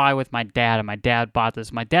Best Buy with my dad, and my dad bought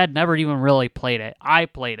this. My dad never even really played it. I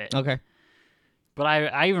played it. Okay, But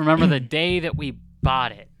I even remember the day that we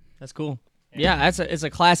bought it. that's cool. Yeah, it's a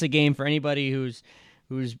classic game for anybody who's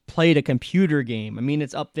played a computer game. I mean,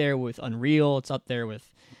 it's up there with Unreal. It's up there with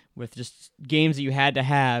with just games that you had to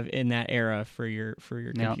have in that era for your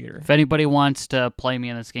Yeah. computer. If anybody wants to play me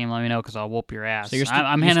in this game, let me know because I'll whoop your ass. So you're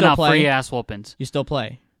I'm you handing still out play? free ass whoopings. You still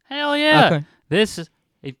play? Hell yeah! Okay. This is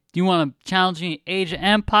if you want to challenge me, Age of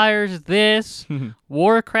Empires, this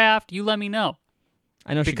Warcraft, you let me know.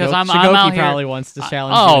 I know Because Shigoki, I'm Shigoki out here- probably wants to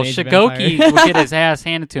challenge Oh, you in Age of Shigoki Empires. will get his ass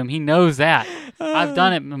handed to him. He knows that. I've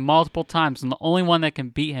done it multiple times. I'm the only one that can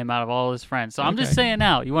beat him out of all his friends. So I'm just Okay. saying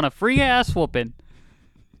now, you want a free ass whooping?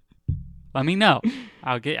 Let me know.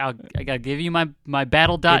 I'll give you my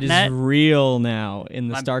battle.net. It is real now in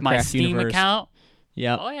the StarCraft my Steam universe. account.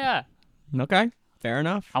 Yep. Oh yeah. Okay. Fair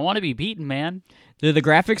enough. I want to be beaten, man. Do the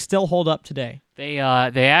graphics still hold up today? They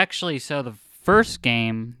actually, so the first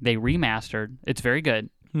game they remastered. It's very good.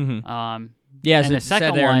 Mm-hmm. Yeah, And the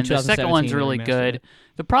second one's really good.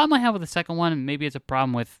 The problem I have with the second one, and maybe it's a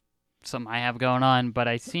problem with something I have going on, but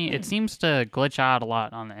it seems to glitch out a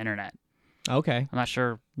lot on the internet. Okay. I'm not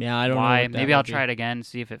sure Yeah, I don't know. why. what that Maybe would I'll be. try it again and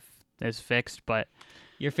see if it is fixed. But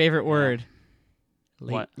Your favorite word?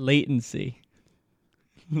 What? Latency.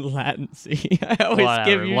 Latency. I always whatever.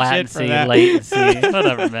 give you shit for Latency, that. latency,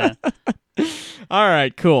 whatever, man. All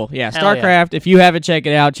right, cool. Yeah, Hell yeah. StarCraft. If you haven't, check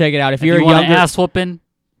it out. Check it out. If you're you a want younger, an ass whooping,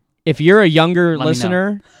 if you're a younger Let me know.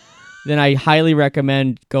 listener, then I highly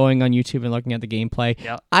recommend going on YouTube and looking at the gameplay.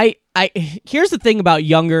 Yep. I here's the thing about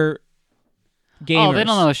younger gamers. oh, they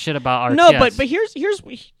don't know shit about RTS. No, but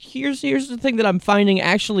here's the thing that I'm finding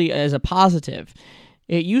actually as a positive.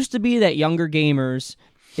 It used to be that younger gamers,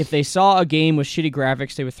 if they saw a game with shitty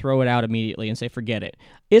graphics, they would throw it out immediately and say, forget it.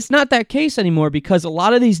 It's not that case anymore because a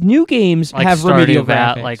lot of these new games like have remedial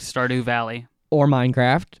graphics. like Stardew Valley, or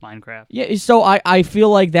Minecraft. Minecraft. So I feel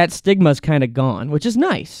like that stigma's kind of gone, which is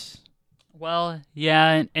nice. Well,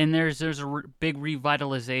 yeah, and there's a big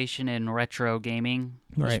revitalization in retro gaming,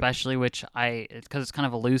 Right. especially because it's kind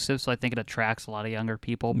of elusive, so I think it attracts a lot of younger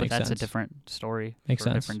people. But Makes that's sense. a different story Makes for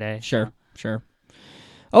sense. a different day. Sure.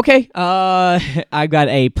 Okay, I've got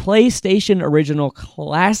a PlayStation original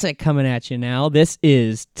classic coming at you now. This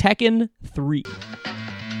is Tekken 3.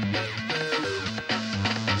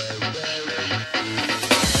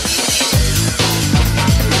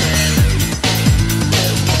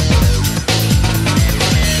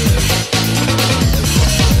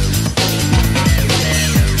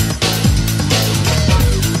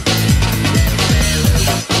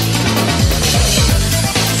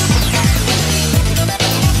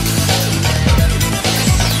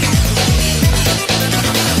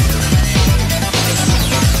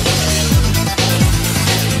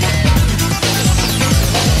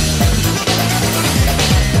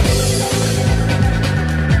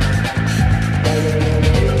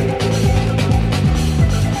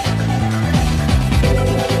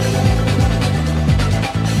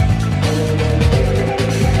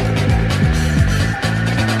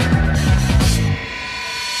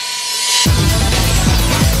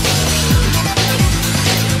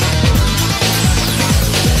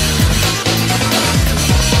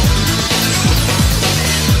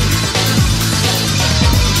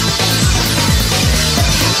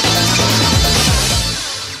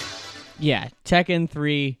 Yeah, Tekken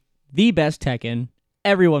 3, the best Tekken.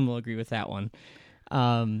 Everyone will agree with that one.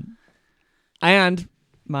 And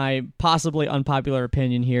my possibly unpopular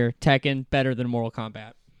opinion here, Tekken better than Mortal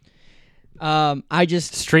Kombat.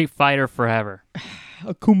 Street Fighter forever.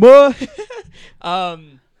 Akuma.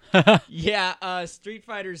 Street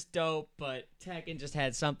Fighter's dope, but Tekken just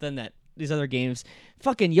had something that these other games.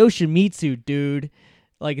 Fucking Yoshimitsu, dude.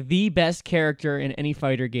 Like the best character in any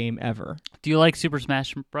fighter game ever. Do you like Super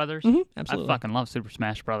Smash Brothers? Absolutely. I fucking love Super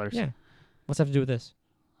Smash Brothers. Yeah. What's that have to do with this?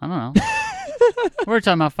 I don't know. We're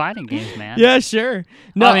talking about fighting games, man. Yeah, sure.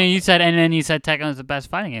 No, I mean, you said Tekken was the best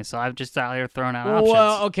fighting game, so I'm just out here throwing out options.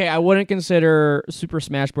 well, okay, I wouldn't consider Super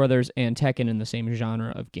Smash Brothers and Tekken in the same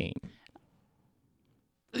genre of game.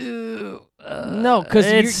 No,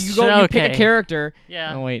 because you pick a character.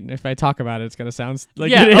 Yeah. Oh wait, if I talk about it, it's gonna sound like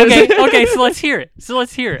Yeah. it is. Okay. So let's hear it.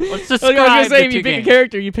 Let's describe I was gonna say, the if you two pick games. a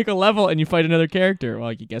character, you pick a level, and you fight another character. Well,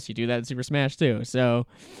 I guess you do that in Super Smash too. So,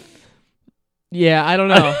 yeah, I don't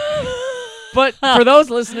know. But for those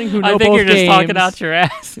listening who know I think both you're just games, talking out your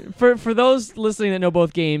ass. for those listening that know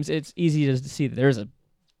both games, it's easy to see that there's a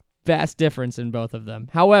vast difference in both of them.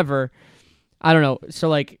 However, I don't know. So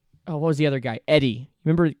like, what was the other guy? Eddie.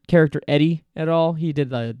 Remember character Eddie at all? He did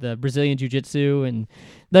the Brazilian Jiu-Jitsu, and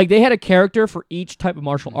like they had a character for each type of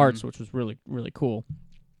martial arts, which was really, really cool.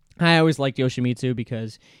 I always liked Yoshimitsu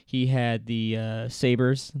because he had the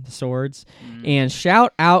sabers, the swords. And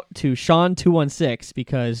shout out to Sean216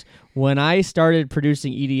 because when I started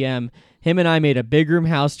producing EDM, him and I made a big room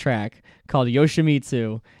house track called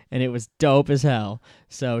Yoshimitsu, and it was dope as hell.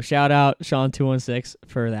 So shout out Sean216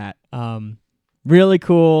 for that. Really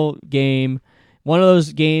cool game. One of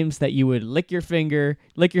those games that you would lick your finger,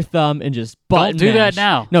 lick your thumb, and just button Don't do mash. that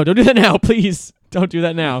now. No, don't do that now, please. Don't do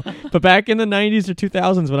that now. But back in the 90s or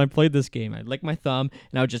 2000s when I played this game, I'd lick my thumb,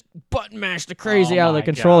 and I would just button mash the crazy out of the my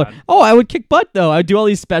controller. God. Oh, I would kick butt, though. I would do all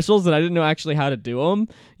these specials that I didn't know actually how to do them.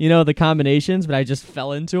 You know, the combinations, but I just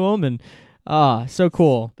fell into them, and so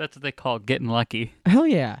cool. That's what they call getting lucky. Hell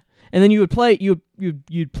yeah. And then you would play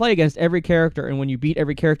you'd play against every character, and when you beat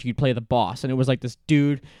every character, you'd play the boss. And it was like this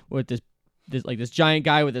dude with this giant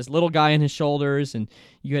guy with this little guy on his shoulders, and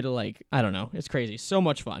you had to I don't know. It's crazy. So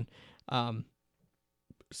much fun.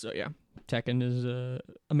 So yeah, Tekken is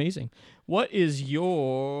amazing. What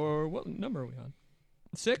number are we on?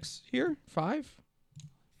 6 here? 5?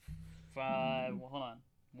 5. Well, hold on.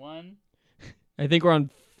 1. I think we're on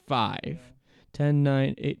 5. 10,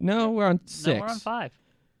 9, 8. No, we're on 6. No, we're on 5.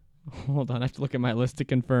 Hold on, I have to look at my list to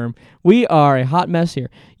confirm. We are a hot mess here.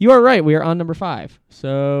 You are right, we are on number 5.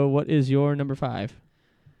 So what is your number 5?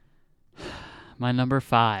 My number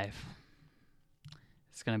 5.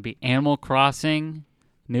 It's going to be Animal Crossing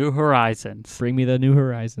New Horizons. Bring me the New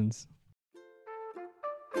Horizons.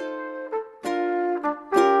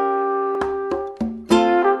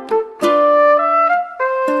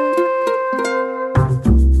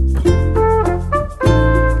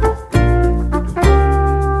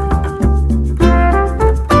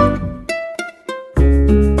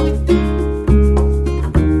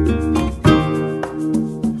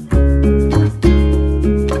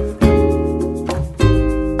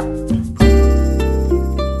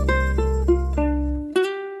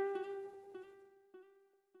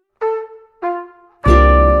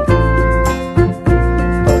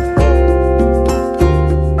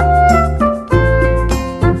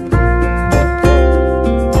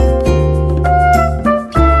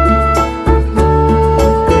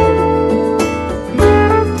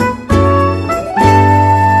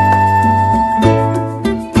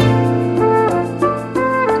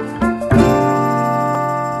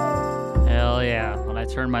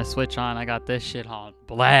 Switch on, I got this shit on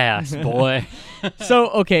blast, boy. So,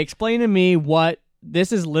 okay, explain to me what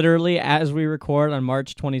this is. Literally, as we record on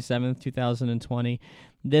March 27th, 2020,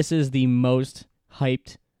 this is the most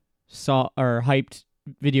hyped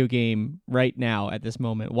video game right now at this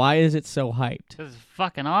moment. Why is it so hyped? This is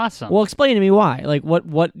fucking awesome. Well, explain to me why. Like,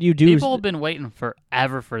 what you do? People have been waiting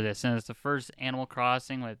forever for this, and it's the first Animal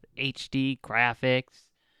Crossing with HD graphics.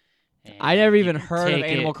 I never even can heard of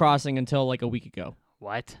take Animal it- Crossing until like a week ago.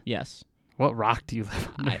 What? Yes. What rock do you live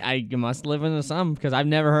on? I must live in the sun because I've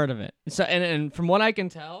never heard of it. So, and from what I can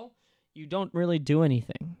tell, you don't really do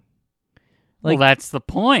anything. Well, that's the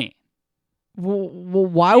point. Well,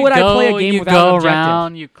 why would I play a game without an You go objective?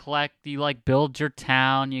 around, you collect, you build your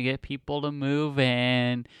town, you get people to move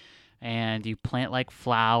in, and you plant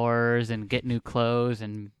flowers and get new clothes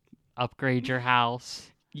and upgrade your house.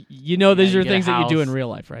 You know, these you are get a things that you do in house. real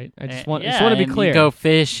life, right? I just want Yeah, to be and clear. You go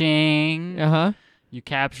fishing. Uh-huh. You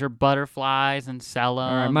capture butterflies and sell them.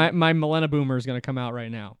 All right, my Millennia Boomer is going to come out right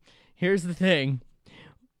now. Here's the thing.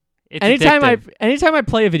 It's Anytime addictive. I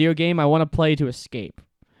play a video game, I want to play to escape.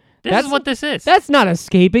 This is what this is. That's not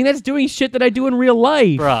escaping. That's doing shit that I do in real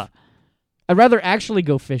life. Bruh. I'd rather actually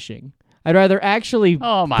go fishing. I'd rather actually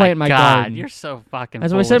Oh my plant my God. garden. You're so fucking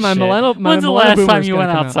That's full what I said, of my shit. millennial- my When's the millennial last boomer time is you gonna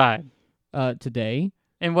went come outside? Today.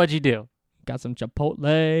 And what'd you do? Got some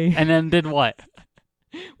Chipotle. And then did what?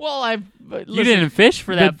 Well, You didn't fish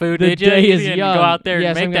for that food, the did you? day You is didn't young. go out there yes,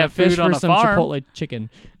 and make I'm gonna that food fish on for a some farm. Chipotle chicken.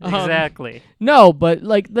 Exactly. No, but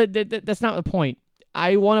that's not the point.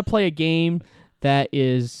 I want to play a game that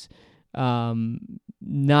is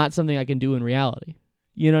not something I can do in reality.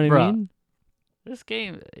 You know what I Bruh. mean? This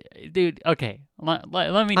game, dude. Okay, let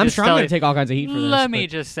me. I'm just sure I'm tell going you- to take all kinds of heat for this. Let me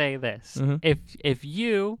just say this: Mhm. if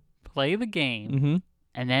you play the game Mm-hmm.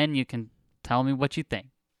 and then you can tell me what you think.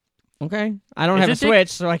 Okay. I don't Is have a it Switch,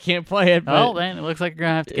 so I can't play it. But Well, then it looks like you're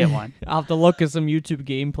gonna have to get one. I'll have to look at some YouTube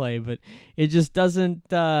gameplay, but it just doesn't.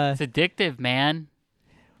 It's addictive, man.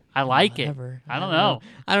 I like whatever. it. I don't know.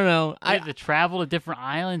 I don't know. I have to travel to different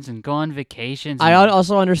islands and go on vacations. I and-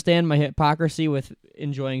 also understand my hypocrisy with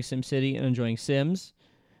enjoying SimCity and enjoying Sims.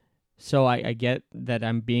 So I get that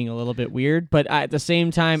I'm being a little bit weird, but at the same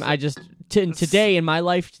time, I just today in my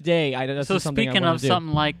life today, that's So just something speaking I wanna of do.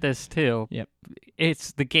 something like this too, Yep.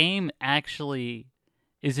 it's the game actually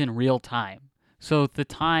is in real time. So the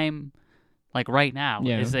time, like right now,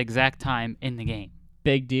 Yeah. is the exact time in the game,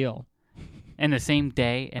 Big deal. and the same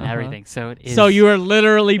day and Uh-huh. everything. So it is. So you are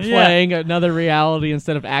literally Yeah. playing another reality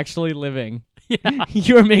instead of actually living. Yeah.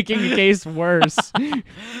 You are making the case worse.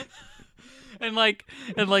 And like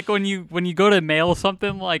when you go to mail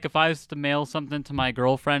something, like if I was to mail something to my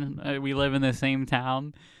girlfriend, we live in the same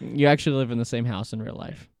town. You actually live in the same house in real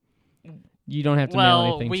life. You don't have to mail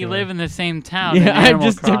anything. We to live her. in the same town. Yeah, in I'm Animal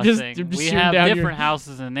just Crossing. We shooting have down your- different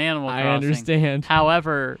houses in Animal Crossing. I understand.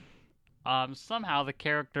 However, somehow the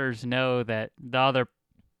characters know that the other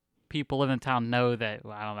people live in town know that.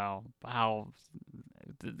 I don't know how.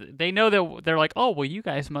 They know that they're like, oh, well, you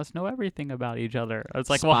guys must know everything about each other. It's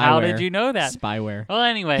like, well, how did Spyware. you know that? Spyware. Well,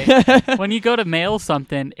 anyway, when you go to mail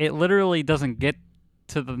something, it literally doesn't get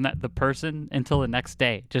to the person until the next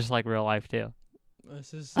day, just like real life too.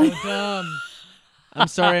 This is so dumb. I'm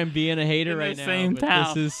sorry I'm being a hater In the right now, same but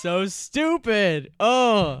town. this is so stupid.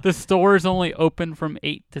 Oh. The store is only open from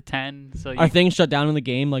 8 to 10, so Are things shut down in the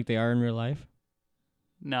game like they are in real life?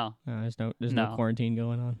 no, There's no No. quarantine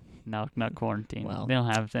going on. not quarantine. Well, they don't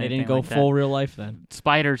have anything They didn't go like that. full real life then.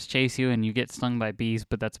 Spiders chase you and you get stung by bees,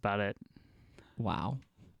 but that's about it. Wow.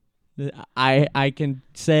 I can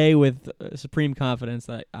say with supreme confidence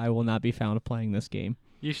that I will not be found playing this game.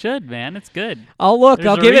 You should, man. It's good. I'll look. There's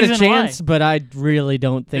I'll a give it a reason why. chance, but I really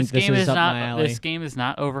don't think this game is up not my alley. this game is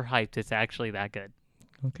not overhyped. It's actually that good.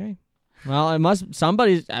 Okay. Well, it must.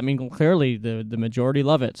 Somebody's. I mean, clearly the majority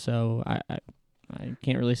love it, so I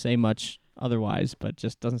can't really say much otherwise. But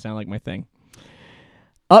just doesn't sound like my thing.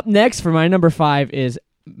 Up next for my number 5 is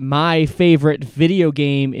my favorite video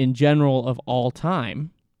game in general of all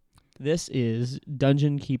time. This is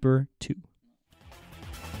Dungeon Keeper 2.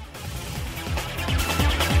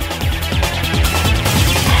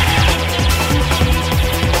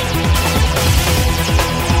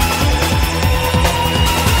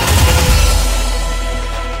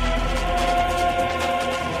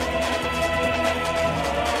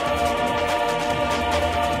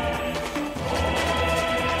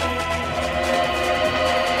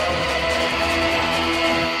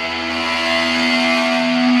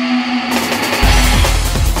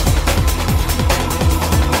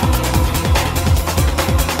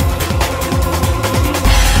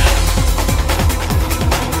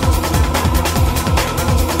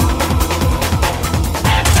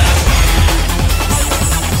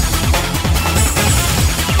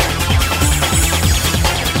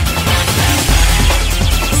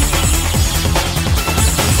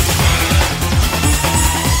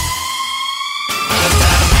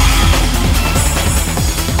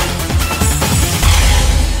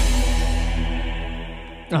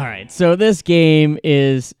 All right, so this game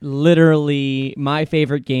is literally my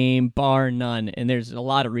favorite game, bar none, and there's a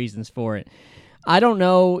lot of reasons for it. I don't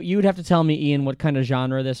know. You would have to tell me, Ian, what kind of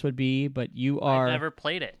genre this would be, but you are. I've never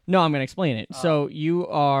played it. No, I'm going to explain it. So you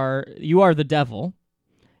are the devil,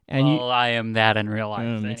 and Well, I am that in real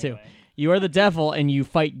life. me too. anyway. You are the devil, and you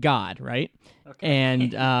fight God, right? Okay.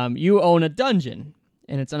 And you own a dungeon,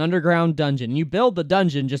 and it's an underground dungeon. You build the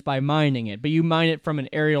dungeon just by mining it, but you mine it from an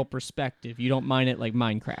aerial perspective. You don't mine it like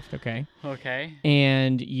Minecraft, okay? Okay.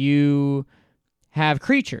 And you have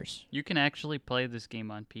creatures. You can actually play this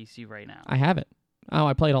game on PC right now. I have it. Oh,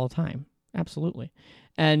 I play it all the time. Absolutely.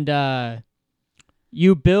 And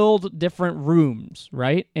you build different rooms,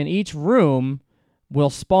 right? And each room will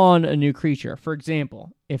spawn a new creature. For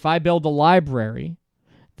example, if I build a library,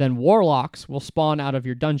 then warlocks will spawn out of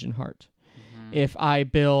your dungeon heart. If I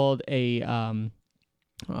build a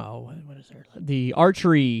what is there? The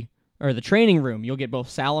archery or the training room, you'll get both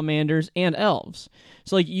salamanders and elves.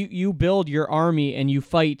 So like you build your army and you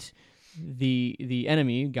fight the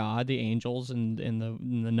enemy, God, the angels and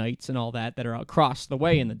the knights and all that are across the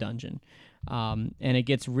way in the dungeon. And it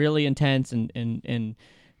gets really intense and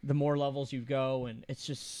the more levels you go, and it's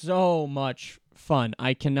just so much fun.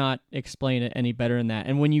 I cannot explain it any better than that.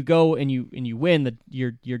 And when you go and you win,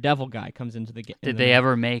 your devil guy comes into the game. Did they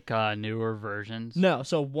ever make newer versions? No.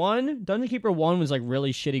 So Dungeon Keeper 1 was like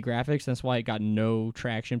really shitty graphics. That's why it got no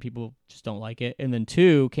traction. People just don't like it. And then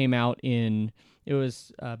 2 came out it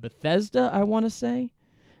was Bethesda, I want to say,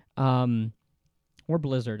 or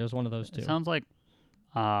Blizzard. It was one of those two. It sounds like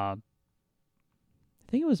I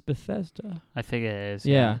think it was Bethesda. I think it is.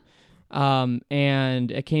 Yeah.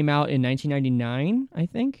 And it came out in 1999, I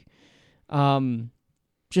think.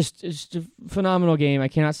 Just a phenomenal game. I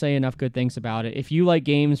cannot say enough good things about it. If you like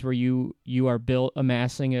games where you are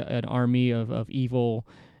amassing an army of evil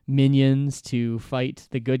minions to fight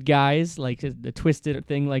the good guys, like the twisted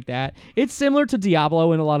thing like that, it's similar to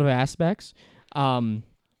Diablo in a lot of aspects.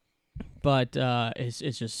 But it's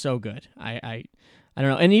just so good. I don't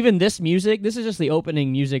know. And even this music, this is just the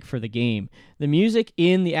opening music for the game. The music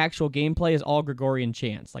in the actual gameplay is all Gregorian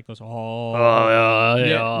chants, like those. Yeah.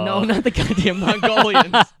 No, not the goddamn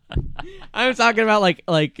Mongolians. I'm talking about like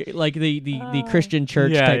the Christian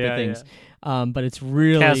church type of things. But it's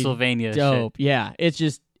really Castlevania dope. Yeah, it's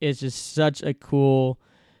just such a cool,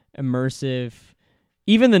 immersive.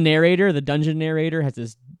 Even the narrator, the dungeon narrator, has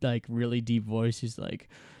this like really deep voice. He's like,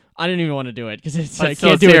 I didn't even want to do it because it's I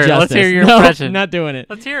can't do it justice. Let's hear your no, impression. Not doing it.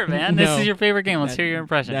 Let's hear it, man. No. This is your favorite game. Let's hear your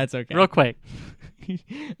impression. That's okay. Real quick.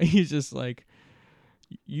 He's just like,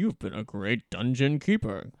 you've been a great dungeon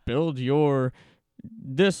keeper. Build your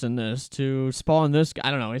this and this to spawn this.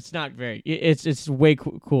 I don't know. It's not very. It's way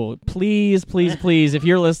cool. Please, if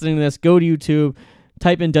you're listening to this, go to YouTube,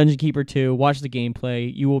 type in Dungeon Keeper 2, watch the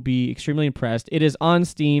gameplay. You will be extremely impressed. It is on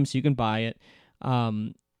Steam, so you can buy it. I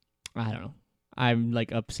don't know. I'm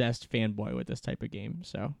like obsessed fanboy with this type of game.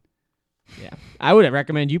 So, yeah, I would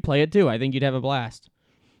recommend you play it too. I think you'd have a blast.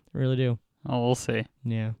 I really do. Oh, we'll see.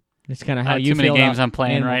 Yeah. It's kind of I how have you too many feel games about I'm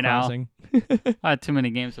playing Animal right now. Crossing. I have too many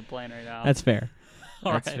games I'm playing right now. That's fair.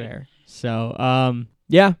 That's Alrighty. fair. So,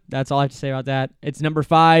 yeah, that's all I have to say about that. It's number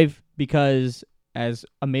 5 because as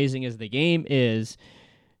amazing as the game is,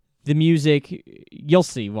 the music, you'll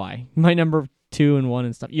see why. My number 2 and 1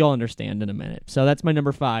 and stuff, you'll understand in a minute. So that's my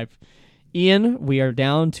number 5. Ian, we are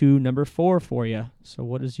down to number 4 for you. So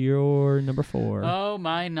what is your number 4? Oh,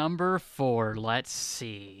 my number 4. Let's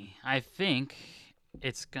see. I think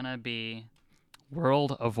it's going to be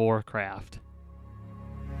World of Warcraft.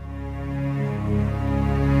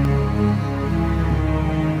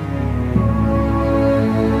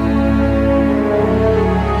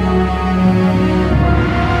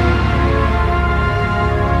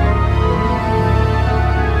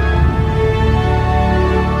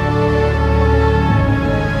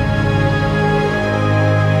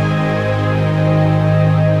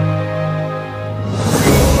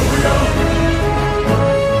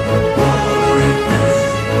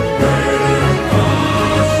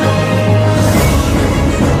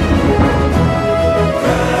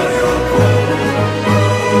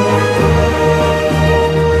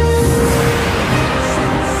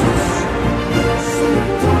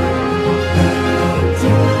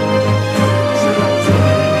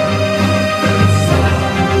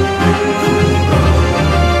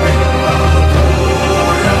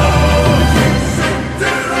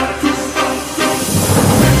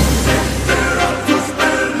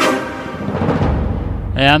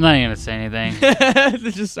 Yeah, I'm not even going to say anything.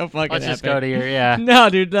 It's just so fucking Let's just epic. go to your, yeah. No,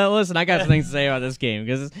 dude, listen, I got some things to say about this game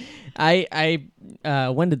because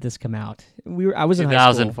when did this come out? I was in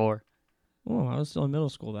high school. 2004. Oh, I was still in middle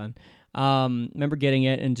school then. Remember getting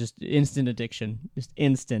it and just instant addiction, just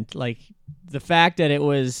instant. Like the fact that it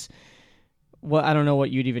was, I don't know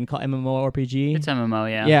what you'd even call MMORPG. It's MMO,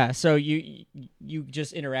 yeah. Yeah, so you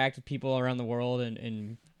just interact with people around the world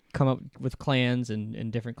and come up with clans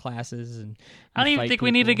and different classes and I don't even fight think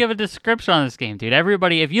we need to people. give a description on this game, dude.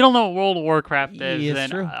 Everybody, if you don't know what World of Warcraft is, Yeah, it's then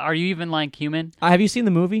true. are you even like human? Have you seen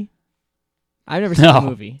the movie? I've never seen the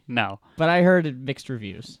movie, No. but I heard mixed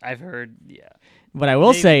reviews. I've heard, yeah. What I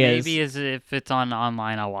will say maybe is if it's on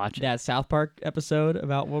online, I'll watch it. that South Park episode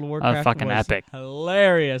about World of Warcraft fucking was epic.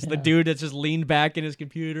 hilarious. The Yeah. dude that's just leaned back in his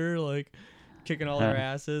computer, like kicking all their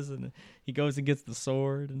asses, and he goes and gets the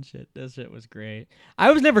sword and shit. That shit was great.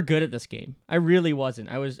 I was never good at this game. I really wasn't.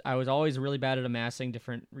 I was always really bad at amassing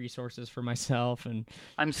different resources for myself, and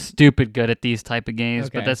I'm stupid good at these type of games,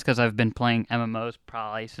 Okay. but that's because I've been playing MMOs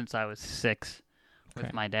probably since I was 6 with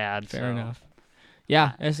Okay. my dad. fair so. enough.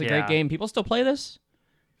 Yeah, it's a great Yeah. game. People still play this?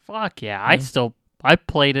 Fuck yeah. I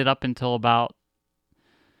played it up until about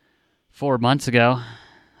 4 months ago.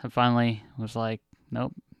 I finally was like,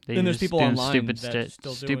 nope. Then there's just people doing online stupid that shit.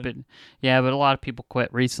 still doing Stupid. Yeah, but a lot of people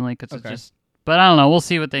quit recently because Okay. it's just. But I don't know. We'll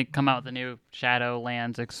see what they come out with the new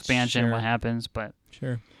Shadowlands expansion. Sure. What happens? But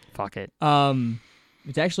Sure. fuck it.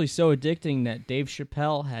 It's actually so addicting that Dave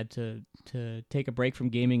Chappelle had to take a break from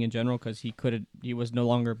gaming in general because he was no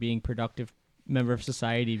longer being productive member of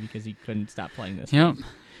society because he couldn't stop playing this. Yep.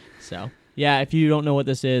 So yeah, if you don't know what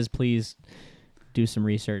this is, please do some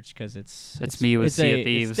research because it's me with Sea of It's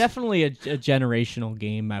Thieves. definitely a generational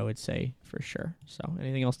game, I would say for sure. So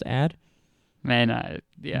anything else to add? Man,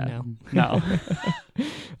 yeah. No. No.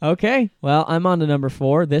 Okay, well, I'm on to number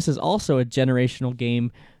 4. This is also a generational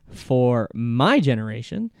game for my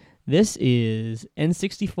generation. This is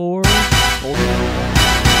N64 GoldenEye.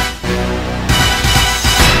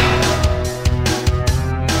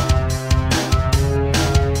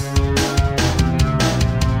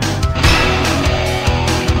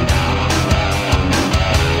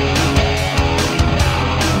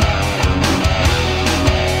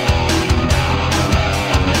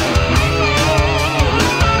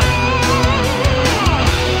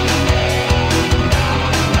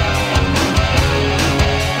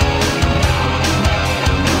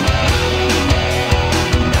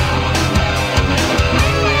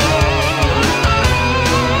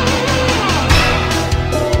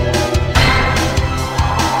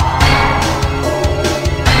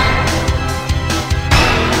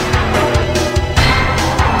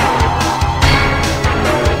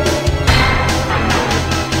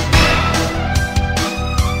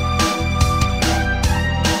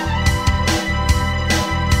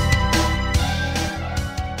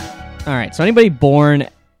 All right, so anybody born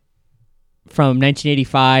from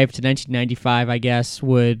 1985 to 1995, I guess,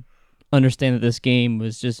 would understand that this game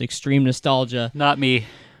was just extreme nostalgia. Not me.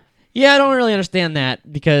 Yeah, I don't really understand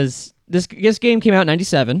that because this game came out in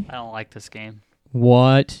 97. I don't like this game.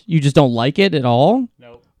 What? You just don't like it at all?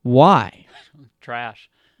 Nope. Why? Trash.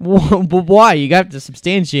 But why? You got to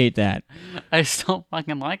substantiate that. I just don't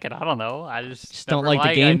fucking like it. I don't know. I just Don't never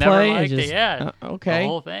like the I never gameplay? liked Just- it. Yeah. Okay. The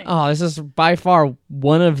whole thing. Oh, this is by far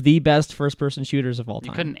one of the best first-person shooters of all You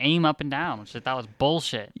time. couldn't aim up and down, which I thought was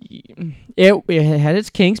bullshit. It had its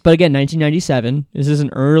kinks, but again, 1997. This is an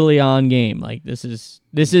early on game. Like this is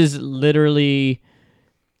literally.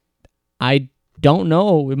 I don't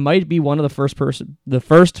know. It might be one of the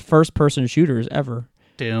first first-person shooters ever.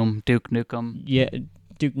 Doom, Duke Nukem. Yeah,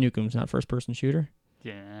 Duke Nukem's not first-person shooter.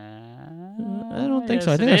 Yeah. I don't think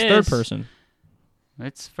so. I Yes, think it that's third is. person.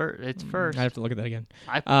 It's first. I have to look at that again.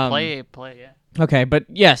 I play, yeah. Okay, but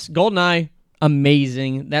yes, GoldenEye,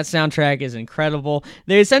 amazing. That soundtrack is incredible.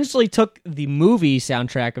 They essentially took the movie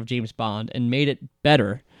soundtrack of James Bond and made it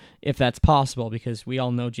better, if that's possible, because we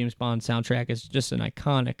all know James Bond soundtrack is just an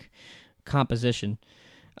iconic composition.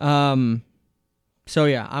 So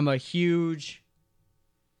yeah, I'm a huge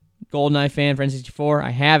GoldenEye fan for N64.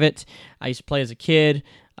 I have it. I used to play as a kid.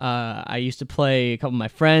 I used to play a couple of my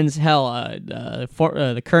friends. Hell,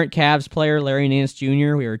 the current Cavs player, Larry Nance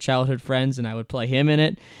Jr., we were childhood friends, and I would play him in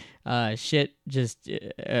it. Just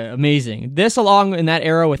amazing. This, along in that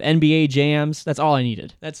era with NBA jams, that's all I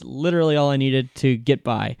needed. That's literally all I needed to get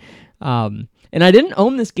by. And I didn't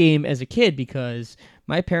own this game as a kid because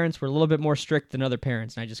my parents were a little bit more strict than other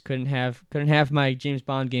parents, and I just couldn't have my James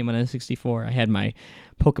Bond game on N64. I had my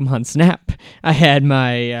Pokemon Snap. I had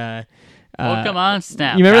my Pokemon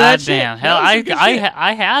Snap. you remember that Goddamn. shit? Hell, That was some good shit.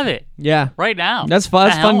 I have it yeah. right now. That's fun.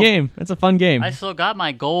 That's a The fun hell? game. That's a fun game. I still got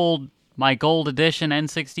my gold edition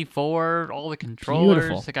N64, all the controllers.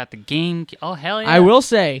 Beautiful. I got the game. Oh, hell yeah. I will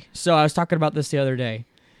say, so I was talking about this the other day.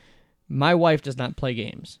 My wife does not play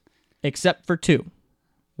games, except for two.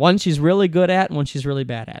 One she's really good at, and one she's really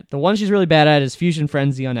bad at. The one she's really bad at is Fusion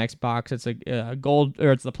Frenzy on Xbox. It's a gold,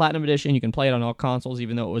 or it's the Platinum Edition. You can play it on all consoles,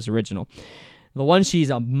 even though it was original. The one she's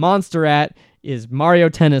a monster at is Mario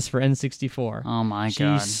Tennis for N64. Oh, my She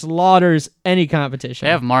God. slaughters any competition.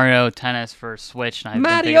 They have Mario Tennis for Switch, and I've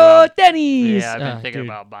been thinking Mario about, Tennis! yeah, I've been thinking Dude.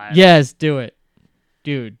 about buying it. Yes, do it.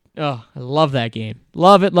 Dude. Oh, I love that game.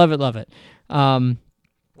 Love it, love it, love it.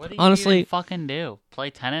 What do you honestly- even fucking do? Play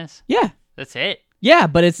tennis? Yeah. That's it. Yeah,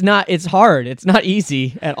 but it's hard. It's not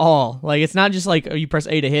easy at all. Like, it's not just like, oh, you press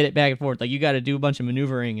A to hit it back and forth. Like, you got to do a bunch of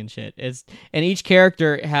maneuvering and shit. And each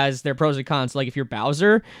character has their pros and cons. Like, if you're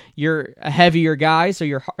Bowser, you're a heavier guy, so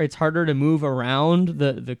it's harder to move around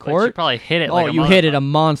the But you court. probably hit it Oh, like a you hit it motherfucker. a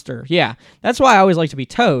monster. Yeah. That's why I always like to be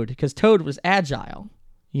Toad, because Toad was agile.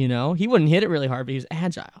 You know, he wouldn't hit it really hard, but he was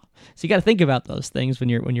agile. So you got to think about those things when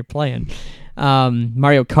you're playing.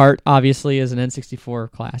 Mario Kart obviously is an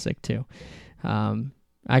N64 classic too.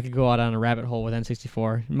 I could go out on a rabbit hole with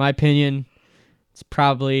N64. In my opinion, I'd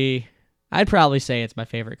probably say it's my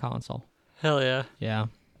favorite console. Hell yeah. Yeah.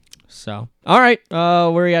 So, all right,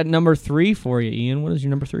 we're at number 3 for you, Ian. What is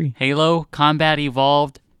your number 3? Halo Combat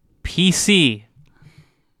Evolved PC.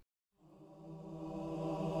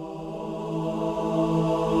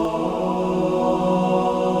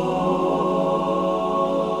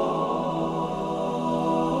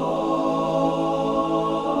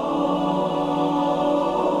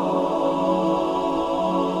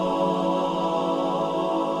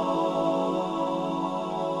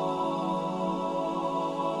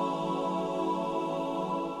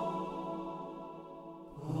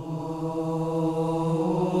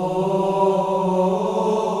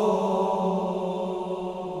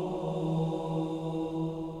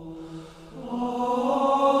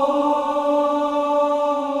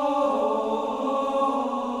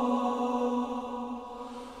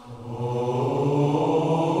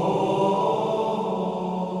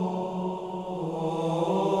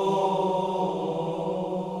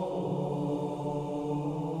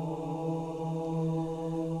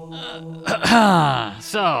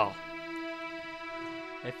 So,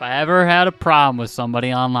 if I ever had a problem with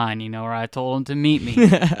somebody online, you know where I told them to meet me.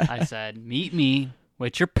 I said, meet me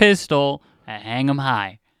with your pistol and hang 'em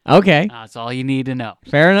high. Okay, That's all you need to know.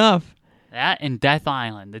 fair enough. That and Death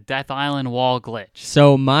Island, the Death Island wall glitch.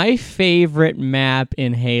 So my favorite map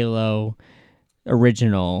in Halo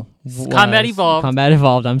original was Combat Evolved. Combat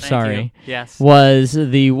Evolved, I'm Thank sorry. you. Yes. Was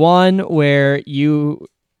the one where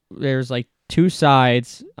there's like two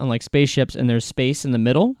sides on like spaceships and there's space in the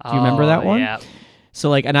middle. Do you remember that one? Yeah. So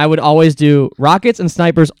like, and I would always do rockets and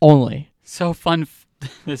snipers only. So fun.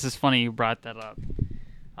 This is funny you brought that up.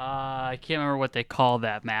 I can't remember what they call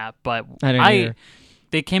that map, but I didn't either.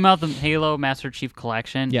 They came out with the Halo Master Chief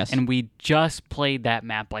Collection, Yes. and we just played that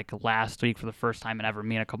map like last week for the first time ever,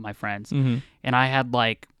 me and a couple of my friends. Mm-hmm. And I had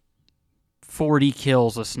like 40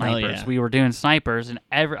 kills with snipers. yeah. We were doing snipers, and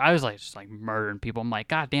I was like just like murdering people. I'm like,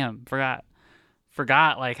 God damn, forgot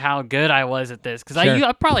like how good I was at this, because Sure.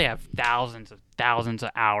 I probably have thousands of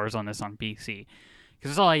hours on this on PC.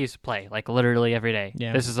 Because it's all I used to play, like literally every day.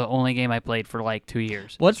 Yeah. This is the only game I played for like 2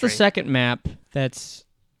 years. What's the straight. second map that's...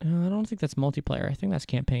 I don't think that's multiplayer. I think that's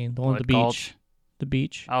campaign. The one with the beach. Gulch? The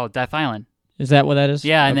beach. Oh, Death Island. Is that what that is?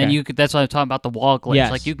 Yeah, and then Okay. you could. That's what I'm talking about, the wall glitch. Yes.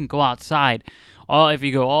 Like you can go outside. If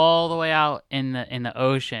you go all the way out in the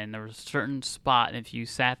ocean, there was a certain spot, and if you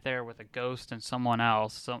sat there with a ghost and someone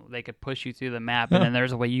else, they could push you through the map, and then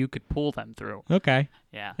there's a way you could pull them through. Okay.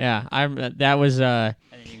 Yeah, Yeah. That was... and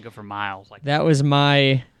then you can go for miles. Like That was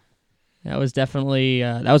definitely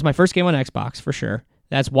that was my first game on Xbox for sure.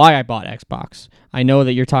 That's why I bought Xbox. I know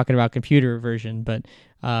that you're talking about computer version, but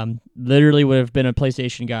literally would have been a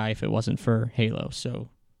PlayStation guy if it wasn't for Halo. So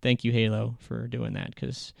thank you, Halo, for doing that.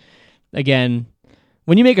 Because again,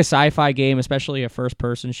 when you make a sci-fi game, especially a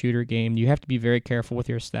first-person shooter game, you have to be very careful with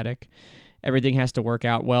your aesthetic. Everything has to work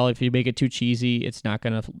out well. If you make it too cheesy, it's not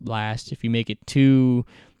going to last. If you make it too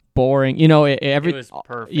boring, it was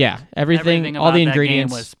perfect. Yeah, everything all about the that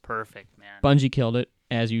ingredients game was perfect, man. Bungie killed it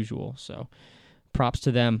as usual, so props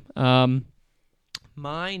to them.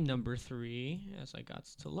 My number 3, as I got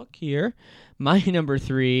to look here, my number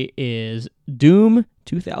 3 is Doom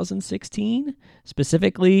 2016,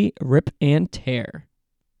 specifically Rip and Tear.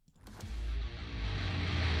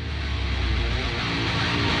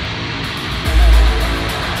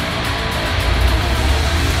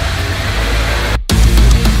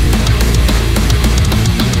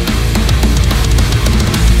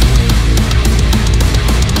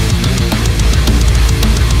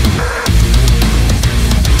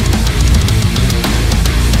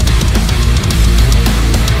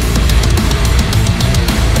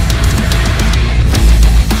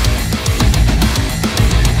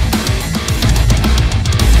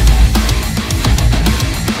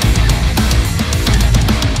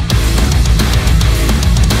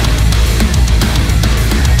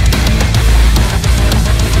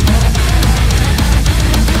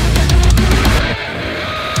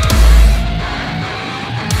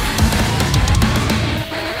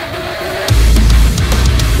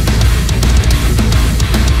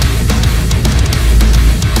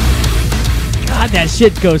 That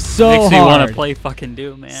shit goes so Makes me want hard. to play fucking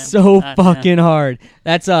Doom, man. So God, fucking hard.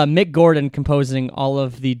 That's Mick Gordon composing all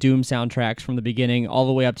of the Doom soundtracks from the beginning all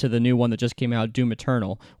the way up to the new one that just came out, Doom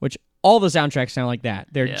Eternal, which all the soundtracks sound like that.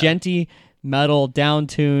 They're Yeah. genty, metal,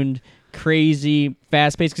 down-tuned, crazy,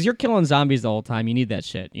 fast-paced, because you're killing zombies the whole time. You need that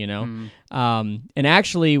shit, you know? And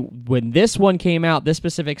actually, when this one came out, this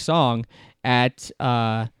specific song, at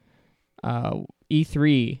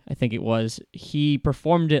E3, I think it was, he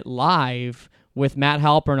performed it live with Matt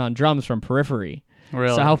Halpern on drums from Periphery.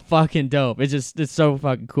 Really? So how fucking dope. It's so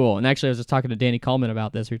fucking cool. And actually, I was just talking to Danny Coleman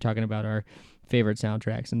about this. We were talking about our favorite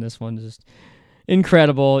soundtracks, and this one's just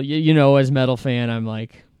incredible. You know, as metal fan, I'm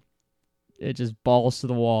like, it just balls to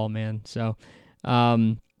the wall, man. So,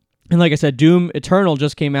 and like I said, Doom Eternal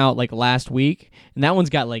just came out like last week, and that one's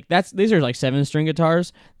got like, these are like 7-string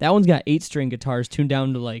guitars. That one's got 8-string guitars tuned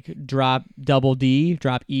down to like drop double D,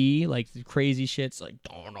 drop E, like crazy shit's like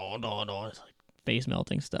it's like face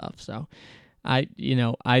melting stuff. So I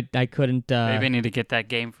couldn't. Maybe I need to get that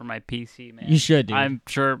game for my PC, man. You should, dude. I'm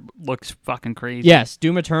sure it looks fucking crazy. Yes,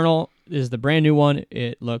 Doom Eternal is the brand new one.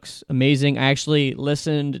 It looks amazing. I actually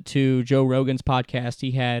listened to Joe Rogan's podcast. He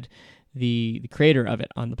had the creator of it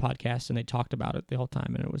on the podcast, and they talked about it the whole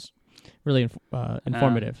time, and it was really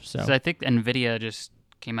informative. So I think NVIDIA just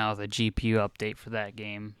came out with a GPU update for that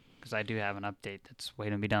game, because I do have an update that's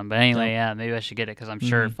waiting to be done. But anyway, yeah, maybe I should get it, because I'm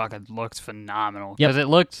sure it fucking looks phenomenal. Yep. Because it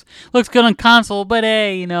looks good on console, but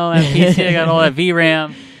hey, on PC I got all that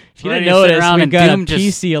VRAM. if you didn't notice, we've got Doom a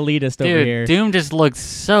PC elitist over here. Doom just looks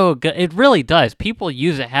so good. It really does. People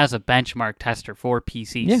use it as a benchmark tester for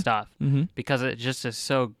PC stuff, because it just is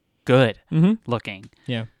so good looking.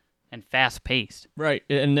 Yeah. And fast paced. Right.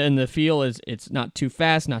 And the feel is, it's not too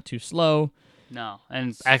fast, not too slow. No,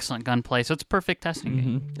 and excellent gunplay, so it's a perfect testing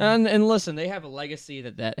game. And listen, they have a legacy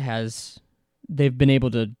that has, they've been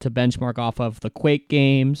able to benchmark off of the Quake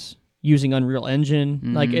games using Unreal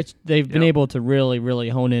Engine. Like they've been able to really, really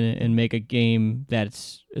hone in and make a game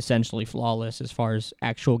that's essentially flawless as far as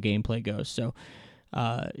actual gameplay goes. So,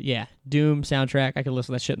 yeah, Doom soundtrack, I could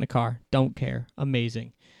listen to that shit in the car. Don't care.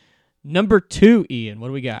 Amazing. Number 2, Ian, what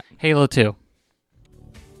do we got? Halo 2.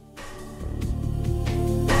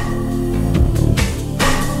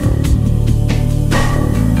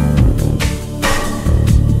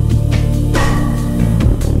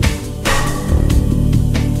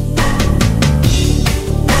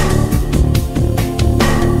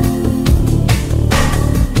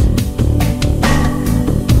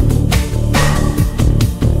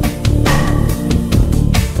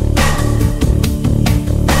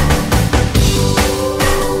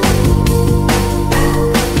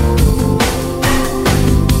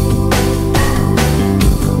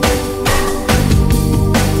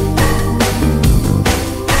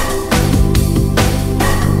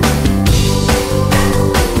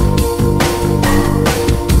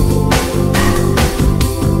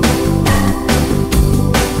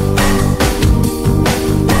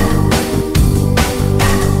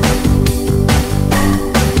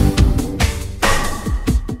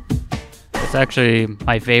 It's actually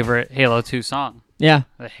my favorite Halo 2 song. Yeah,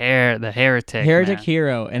 The Heretic. Heretic man.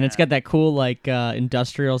 Hero, and it's got that cool like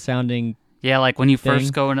industrial sounding. Yeah, like when you thing.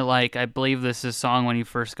 first go into like, I believe this is a song when you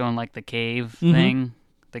first go in like the cave Mhm. thing,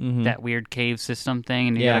 Mhm. that weird cave system thing,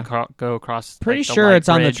 and you Yeah. gotta go across. Pretty like, the sure light it's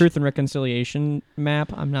on the bridge. Truth and Reconciliation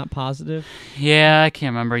map. I'm not positive. Yeah, I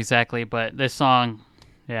can't remember exactly, but this song,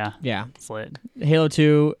 yeah, Yeah, it's lit. Halo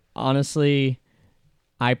 2. Honestly,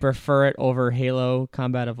 I prefer it over Halo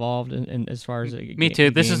Combat Evolved, and as far as Me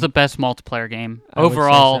too. This is the best multiplayer game I would say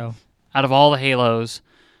overall so. out of all the Halos.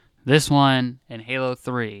 This one and Halo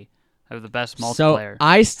 3 have the best multiplayer. So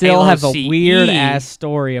I still Halo have a CE. weird ass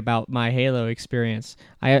story about my Halo experience.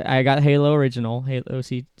 I got Halo Original, Halo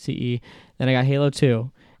CE, then I got Halo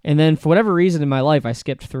 2, and then for whatever reason in my life I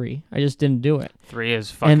skipped 3. I just didn't do it. 3 is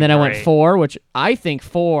fucking And then I went great. 4, which I think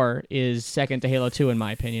 4 is second to Halo 2 in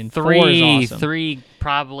my opinion. 4 is awesome. 3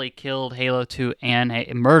 probably killed Halo 2 and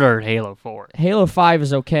murdered Halo 4. Halo 5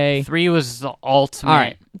 is okay. 3 was the ultimate. All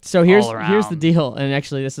right. So here's all the around. deal, and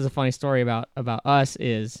actually this is a funny story about us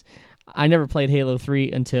is I never played Halo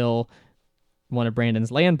 3 until one of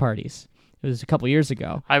Brandon's LAN parties. It was a couple years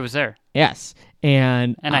ago. I was there, Yes.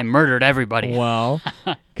 And and I murdered everybody. well,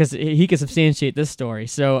 because he can substantiate this story.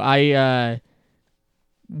 So I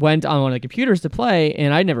went on one of the computers to play,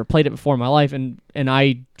 and I'd never played it before in my life, and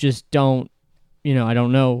I just don't, I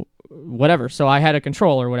don't know, whatever. So I had a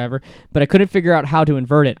controller or whatever, but I couldn't figure out how to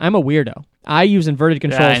invert it. I'm a weirdo. I use inverted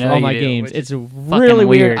controls I for know all you my do, games. which It's is really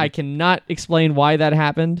weird. weird. I cannot explain why that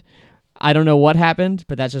happened. I don't know what happened,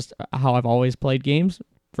 but that's just how I've always played games,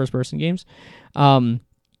 first-person games.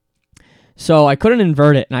 So I couldn't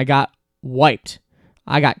invert it, and I got wiped.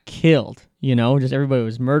 I got killed, just everybody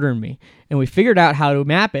was murdering me. And we figured out how to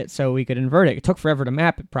map it so we could invert it. It took forever to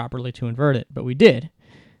map it properly to invert it, but we did.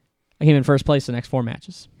 I came in first place the next 4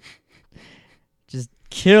 matches. Just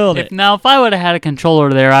killed it. If I would have had a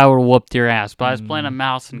controller there, I would have whooped your ass. But I was playing a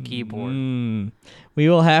mouse and keyboard. We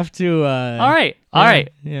will have to... All right.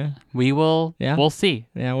 Yeah. We will. Yeah. We'll see.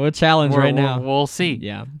 Yeah, we'll challenge right now. We'll see.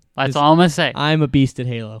 Yeah. That's all I'm gonna say. I'm a beast at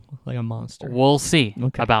Halo, like a monster. We'll see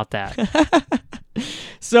Okay. about that.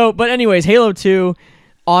 So, but anyways, Halo 2,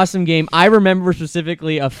 awesome game. I remember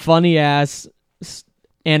specifically a funny-ass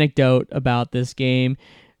anecdote about this game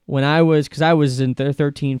when because I was in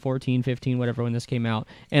 13, 14, 15, whatever, when this came out,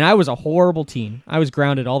 and I was a horrible teen. I was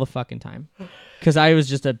grounded all the fucking time because I was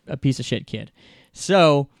just a piece of shit kid.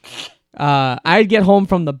 So, I'd get home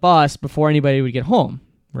from the bus before anybody would get home,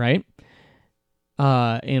 right?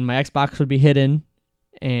 And my Xbox would be hidden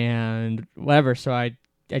and whatever, so I'd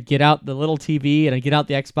get out the little TV and I'd get out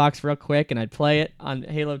the Xbox real quick and I'd play it on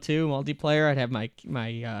Halo 2 multiplayer. I'd have my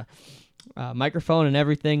microphone and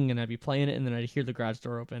everything, and I'd be playing it, and then I'd hear the garage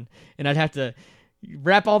door open, and I'd have to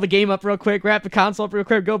wrap all the game up real quick, wrap the console up real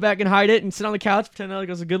quick, go back and hide it, and sit on the couch, pretend I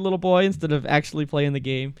was a good little boy instead of actually playing the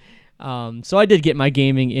game. So I did get my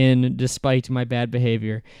gaming in despite my bad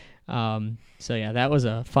behavior. So yeah, that was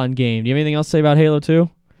a fun game. Do you have anything else to say about Halo 2?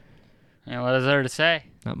 And what is there to say?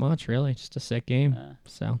 Not much, really. Just a sick game. Yeah.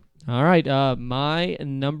 So, all right. My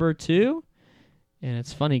number 2, and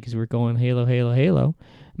it's funny because we're going Halo, Halo, Halo.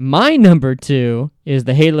 My number 2 is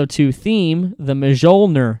the Halo 2 theme, the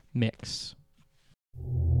Mjolnir mix.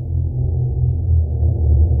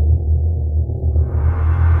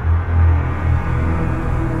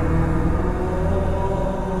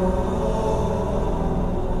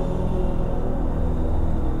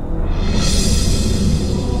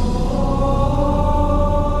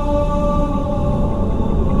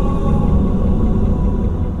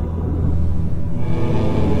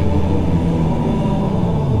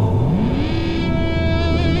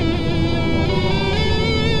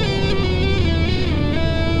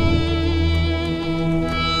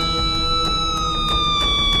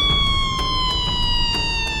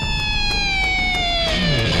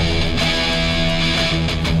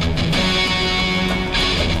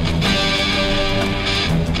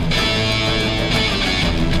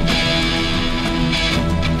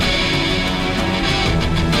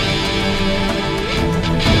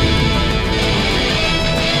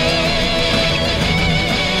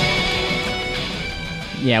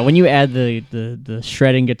 Yeah, when you add the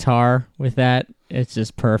shredding guitar with that, it's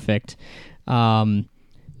just perfect.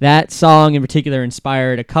 That song in particular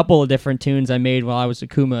inspired a couple of different tunes I made while I was at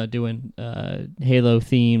Kuma doing Halo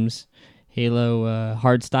themes, Halo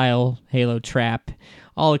hardstyle, Halo trap,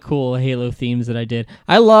 all the cool Halo themes that I did.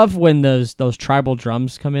 I love when those tribal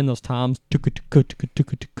drums come in, those toms. It's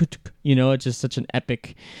just such an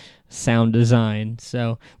epic sound design.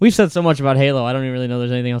 So we've said so much about Halo, I don't even really know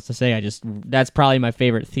there's anything else to say. That's probably my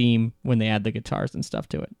favorite theme when they add the guitars and stuff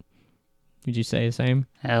to it. Would you say the same?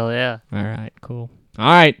 Hell yeah. All right, cool. All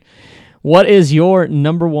right. What is your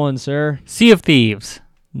number one, sir? Sea of Thieves.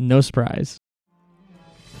 No surprise.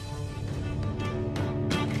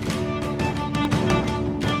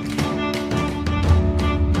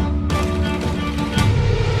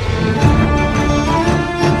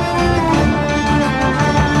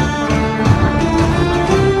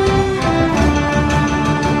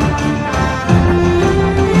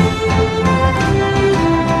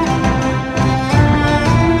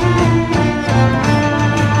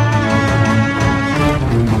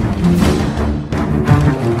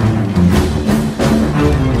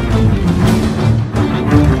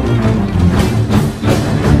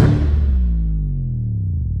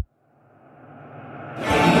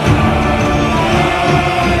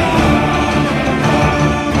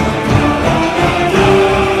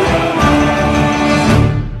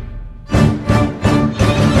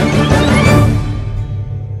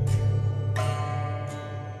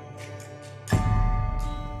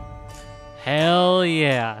 Hell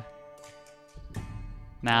yeah.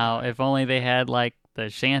 Now, if only they had like the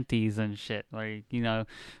shanties and shit. Like, you know,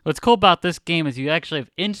 what's cool about this game is you actually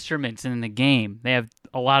have instruments in the game. They have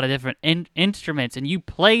a lot of different instruments, and you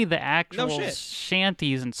play the actual shit.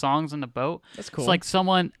 shanties and songs on the boat. That's cool. It's like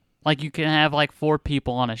someone, like you can have like 4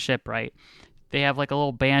 people on a ship, right? They have like a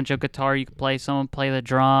little banjo guitar you can play. Someone play the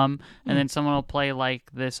drum, and then someone will play like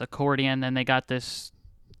this accordion. Then they got this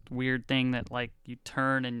weird thing that like you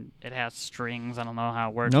turn and it has strings. I don't know how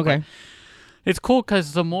it works. Okay. but it's cool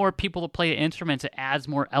because the more people that play instruments, it adds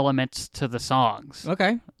more elements to the songs,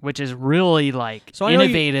 Okay. which is really like So I know you-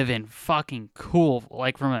 innovative and fucking cool,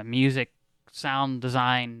 like from a music sound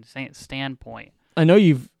design standpoint. I know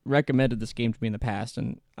you've recommended this game to me in the past,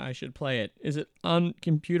 and I should play it. Is it on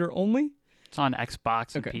computer only? It's on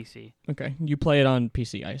Xbox and Okay. PC. Okay. You play it on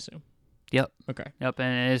PC, I assume. Yep. Okay. Yep,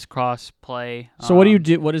 and it is cross play. So what do you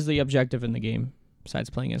do? What is the objective in the game besides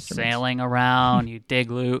playing instruments? Sailing around, you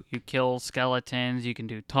dig loot, you kill skeletons, you can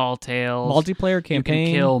do tall tales. Multiplayer campaign. You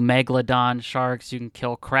can kill megalodon sharks, you can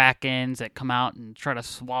kill krakens that come out and try to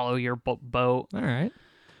swallow your boat. All right.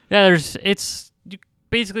 Yeah, you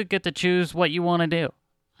basically get to choose what you want to do.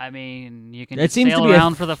 I mean, you can It just seems sail to be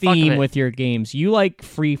around a for the fuck of theme it. with your games. You like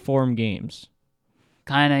free-form games.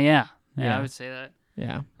 Kind of, yeah. Yeah. I would say that.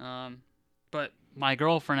 Yeah. But my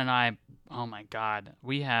girlfriend and I, oh my god,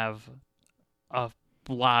 we have a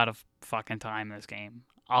lot of fucking time in this game.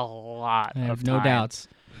 A lot I of have time. no doubts.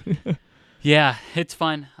 Yeah, it's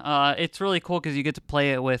fun. It's really cool because you get to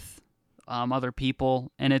play it with other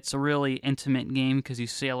people, and it's a really intimate game because you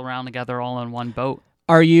sail around together all in one boat.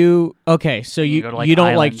 Are you okay? So You you go to, like, you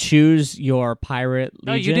don't like islands. choose your pirate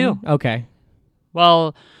No, you legion? do. Okay.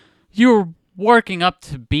 Well, you're working up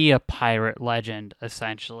to be a pirate legend,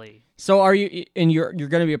 essentially. So are you? And you're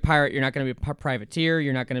going to be a pirate. You're not going to be a privateer.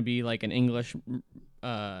 You're not going to be like an English.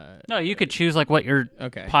 No, you could choose like what your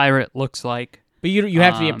Okay. pirate looks like. But you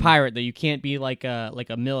have to be a Um, pirate though. You can't be like a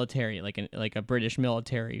military, like a British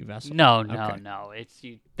military vessel. No. Okay. It's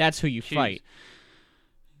you. That's who you choose. fight.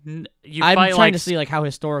 You I'm fight trying like to see like how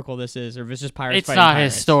historical this is, or if it's just pirates. it's fighting not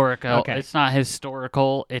pirates. historical. Okay. It's not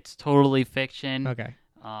historical. It's totally fiction. Okay.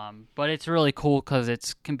 But it's really cool because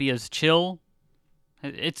it can be as chill.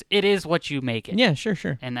 It is what you make it. Yeah.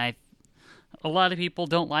 Sure. And a lot of people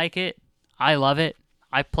don't like it. I love it.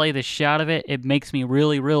 I play the shit out of it. It makes me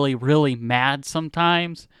really, really, really mad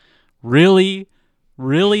sometimes. Really,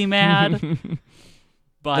 really mad.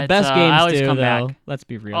 But The best I games always do, come though. back. Let's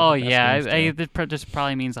be real. Oh the best yeah, games do. that just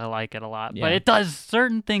probably means I like it a lot. Yeah. But it does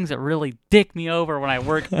certain things that really dick me over when I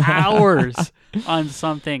work hours on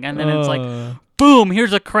something, and then it's like, boom,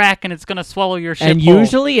 here's a crack, and it's gonna swallow your ship. And whole.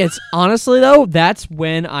 usually it's honestly though, that's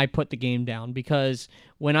when I put the game down, because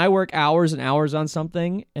when I work hours and hours on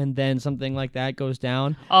something and then something like that goes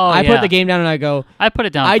down, I put the game down and I go, I put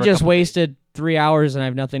it down. I for a just couple wasted 3 hours and I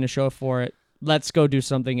have nothing to show for it. Let's go do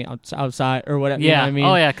something outside or whatever. days. You know Yeah. what I mean?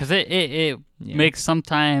 Oh yeah, because it Yeah. makes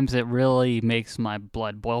sometimes it really makes my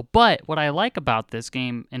blood boil. But what I like about this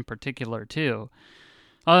game in particular too,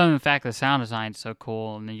 other than the fact the sound design's so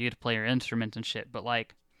cool and then you get to play your instruments and shit, but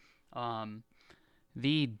like,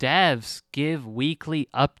 the devs give weekly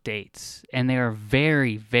updates, and they are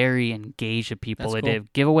very, very engaged with people. That's They cool.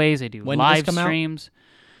 do giveaways, they do When did this live come out? streams.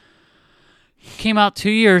 Came out 2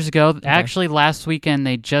 years ago. Actually, last weekend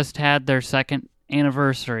they just had their second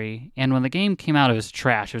anniversary, and when the game came out, it was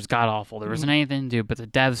trash. It was god awful. There wasn't anything to do, but the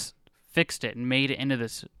devs fixed it and made it into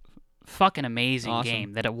this fucking amazing Awesome.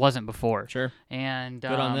 game that it wasn't before. Sure. And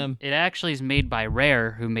Good on them. It actually is made by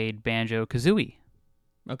Rare, who made Banjo-Kazooie.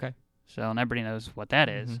 Okay. So and everybody knows what that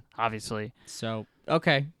is, Mhm. obviously. So,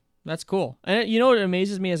 okay. That's cool. And you know what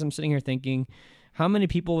amazes me as I'm sitting here thinking how many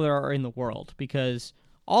people there are in the world, because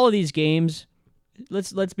all of these games,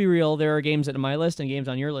 let's be real, there are games that on my list and games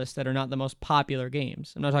on your list that are not the most popular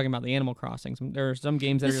games. I'm not talking about the Animal Crossings. There are some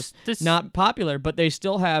games that are just not popular, but they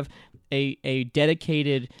still have a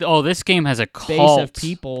dedicated this game has a cult base of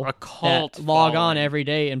people a cult that log on following. every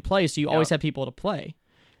day and play, so you always have people to play.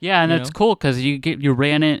 Yeah, and you it's know? cool because you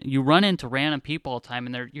run into random people all the time,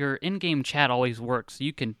 and your in-game chat always works.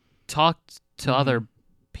 You can talk to other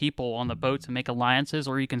people on the boats and make alliances,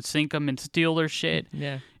 or you can sink them and steal their shit.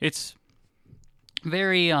 Yeah. It's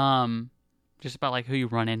very just about like who you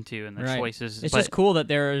run into and the choices. It's just cool that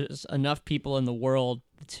there's enough people in the world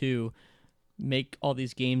to make all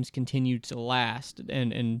these games continue to last.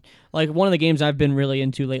 And like one of the games I've been really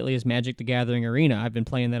into lately is Magic the Gathering Arena. I've been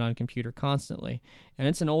playing that on computer constantly. And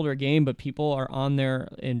it's an older game, but people are on there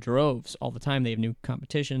in droves all the time. They have new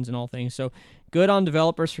competitions and all things. So good on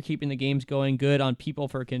developers for keeping the games going, good on people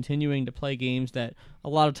for continuing to play games that a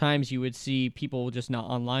lot of times you would see people just not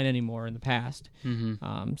online anymore in the past.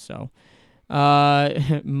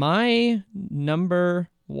 My number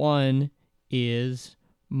one is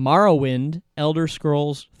Morrowind Elder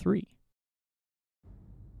Scrolls 3.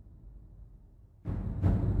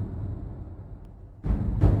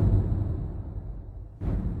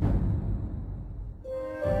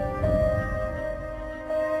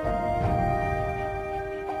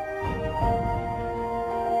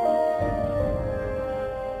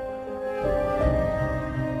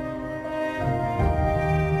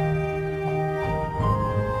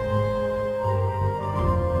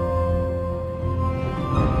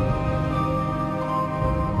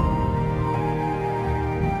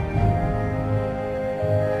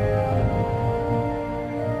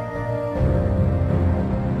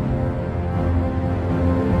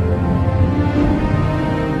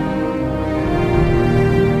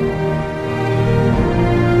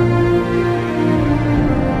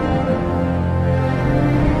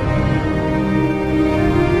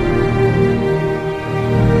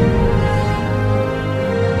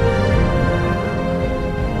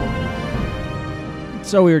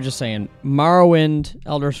 So we were just saying, Morrowind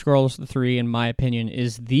Elder Scrolls 3, in my opinion,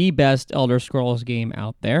 is the best Elder Scrolls game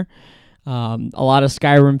out there. A lot of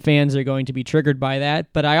Skyrim fans are going to be triggered by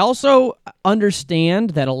that, but I also understand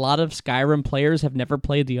that a lot of Skyrim players have never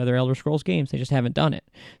played the other Elder Scrolls games. They just haven't done it.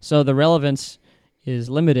 So the relevance is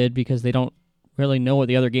limited because they don't really know what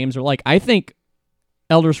the other games are like. I think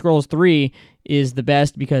Elder Scrolls 3 is the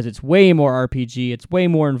best because it's way more RPG. It's way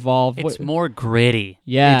more involved. It's more gritty.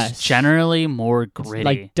 Yes. It's generally more gritty. It's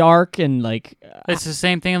like dark and like... It's the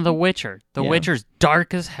same thing in The Witcher. The Yeah. Witcher's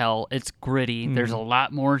dark as hell. It's gritty. There's a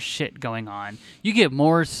lot more shit going on. You get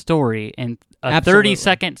more story in a Absolutely.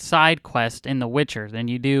 30-second side quest in The Witcher than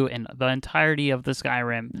you do in the entirety of the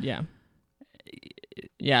Skyrim. Yeah.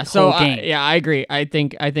 Yeah, so Whole game. I agree. I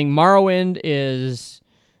think Morrowind is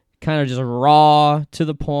kind of just raw, to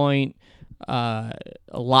the point, a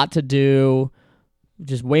lot to do,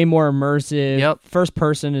 just way more immersive. Yep. First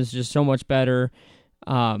person is just so much better.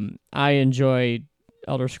 I enjoyed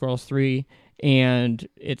Elder Scrolls 3, and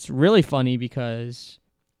it's really funny because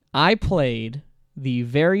I played the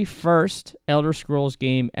very first Elder Scrolls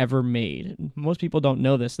game ever made. Most people don't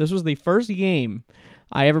know this. This was the first game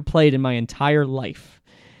I ever played in my entire life,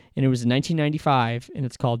 and it was in 1995, and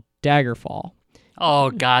it's called Daggerfall.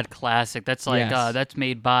 Oh, God, classic. That's like, Yes. that's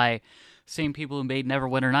made by same people who made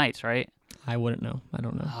Neverwinter Nights, right? I wouldn't know. I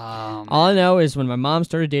don't know. Um, All I know is when my mom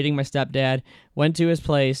started dating my stepdad, went to his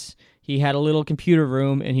place, he had a little computer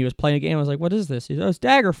room, and he was playing a game. I was like, what is this? He said, oh, it's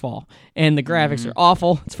Daggerfall. And the graphics are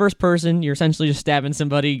awful. It's first person. You're essentially just stabbing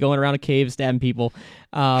somebody, going around a cave, stabbing people.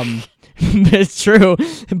 It's true.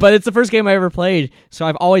 But it's the first game I ever played, so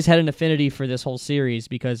I've always had an affinity for this whole series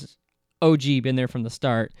because OG, been there from the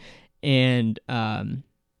start. And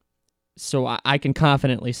so I can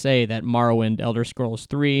confidently say that Morrowind Elder Scrolls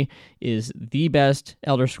 3 is the best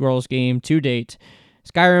Elder Scrolls game to date.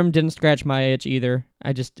 Skyrim didn't scratch my itch either.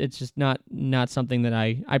 It's just not something that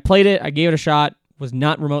I played it. I gave it a shot. Was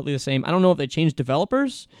not remotely the same. I don't know if they changed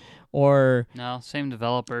developers or no, same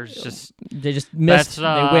developers. they just missed.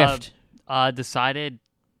 They whiffed. Decided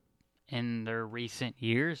in their recent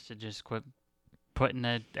years to just quit putting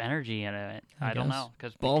the energy into it. I don't guess. know,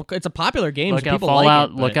 because Well, it's a popular game. look So at people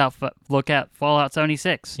Fallout. like it, Look at Fallout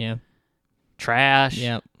 76. Yeah. Trash.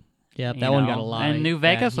 Yep. That you one know, got a lot. And of New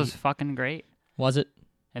bad Vegas heat. was fucking great. Was it?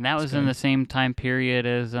 And that was in the same time period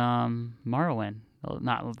as Morrowind.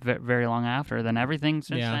 Not very long after. Then everything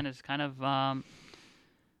since then is kind of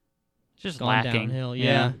just Gone lacking. downhill.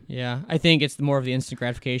 Yeah. I think it's more of the instant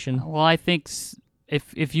gratification. Well, I think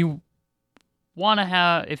if you want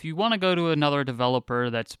to go to another developer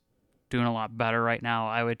that's doing a lot better right now,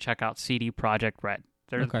 I would check out CD Projekt Red.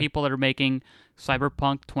 They're the people that are making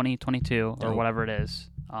Cyberpunk 2022 or whatever it is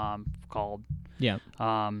called. Yeah.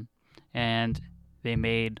 And they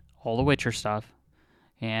made all the Witcher stuff,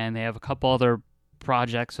 and they have a couple other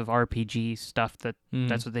projects of RPG stuff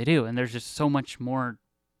that's what they do. And there's just so much more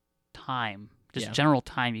time, general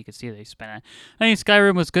time you could see they spend it. I think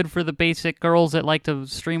Skyrim was good for the basic girls that like to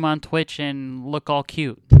stream on Twitch and look all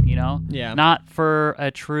cute, you know? Yeah. Not for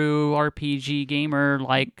a true RPG gamer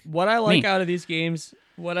like What I like me. out of these games,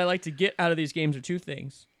 what I like to get out of these games are two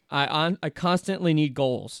things. I constantly need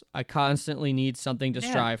goals. I constantly need something to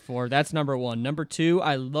strive for. That's number one. Number two,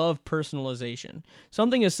 I love personalization.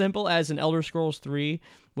 Something as simple as an Elder Scrolls 3,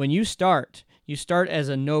 when you start as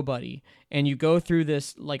a nobody, and you go through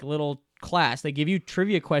this like little class. They give you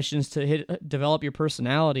trivia questions to develop your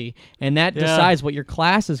personality, and that decides what your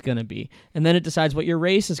class is going to be, and then it decides what your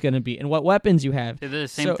race is going to be and what weapons you have. They did the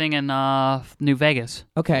same thing in New Vegas.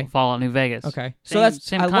 Okay. Fallout New Vegas. Okay. Same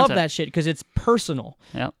I love concept. that shit because it's personal.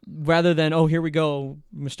 Yep. Rather than, oh, here we go.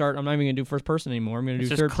 I'm not even going to do first person anymore. I'm going to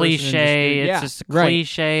do It's third just cliche. person. It's just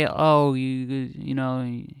cliche. Oh, you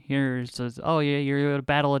know, here's you're at a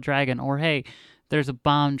battle a dragon, or hey, there's a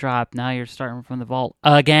bomb drop. Now you're starting from the vault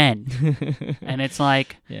again, and it's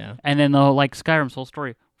like, and then the Skyrim's whole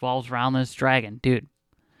story revolves around this dragon, dude.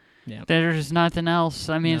 Yeah. There's nothing else.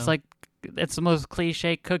 I mean, it's like it's the most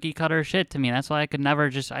cliche cookie cutter shit to me. That's why I could never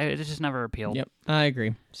it just never appealed. Yep, I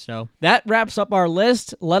agree. So that wraps up our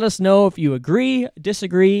list. Let us know if you agree,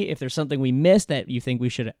 disagree, if there's something we missed that you think we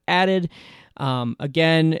should have added.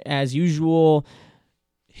 Again, as usual,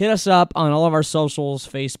 hit us up on all of our socials,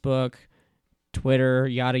 Facebook, Twitter,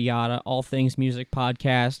 yada yada, All Things Music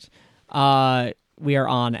Podcast. We are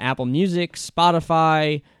on Apple Music,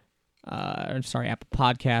 Spotify, Apple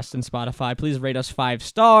Podcasts and Spotify. Please rate us 5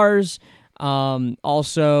 stars.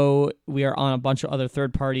 Also, we are on a bunch of other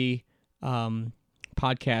third-party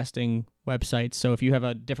podcasting websites. So if you have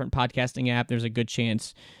a different podcasting app, there's a good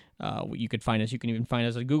chance you could find us. You can even find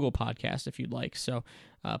us a Google Podcast if you'd like. So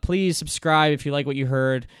please subscribe if you like what you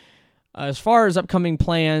heard. As far as upcoming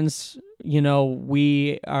plans,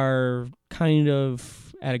 we are kind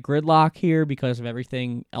of at a gridlock here because of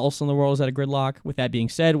everything else in the world is at a gridlock. With that being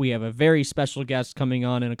said, we have a very special guest coming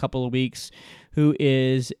on in a couple of weeks who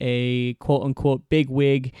is a quote-unquote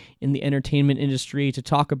bigwig in the entertainment industry to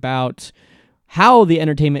talk about how the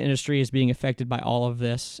entertainment industry is being affected by all of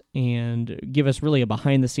this and give us really a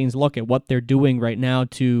behind-the-scenes look at what they're doing right now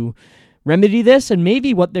to remedy this and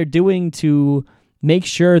maybe what they're doing to make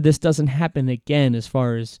sure this doesn't happen again as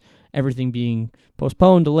far as everything being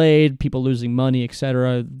postponed, delayed, people losing money,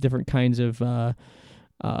 etc., different kinds of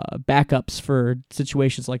backups for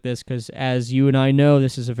situations like this, because as you and I know,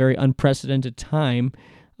 this is a very unprecedented time.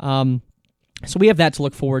 So we have that to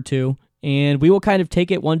look forward to, and we will kind of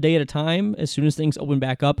take it one day at a time. As soon as things open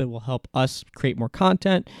back up, it will help us create more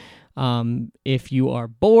content. If you are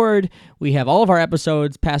bored, we have all of our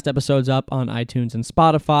past episodes up on iTunes and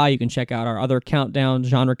Spotify. You can check out our other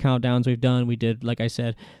genre countdowns we've done. We did, like I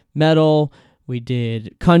said, metal, we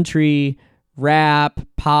did country, rap,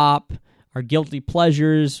 pop, our guilty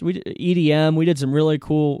pleasures, we did EDM. We did some really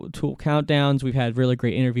cool countdowns. We've had really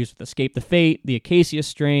great interviews with Escape the Fate, the Acacia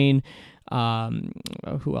Strain.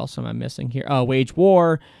 Who else am I missing here? Wage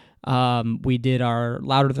War. We did our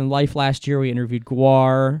Louder Than Life last year. We interviewed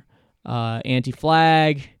Guar,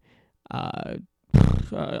 Anti-Flag,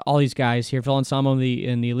 all these guys here, Phil Anselmo and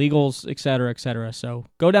the Illegals, etc., etc. So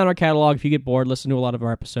go down our catalog. If you get bored, listen to a lot of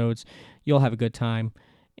our episodes. You'll have a good time.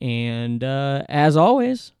 And as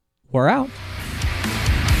always, we're out.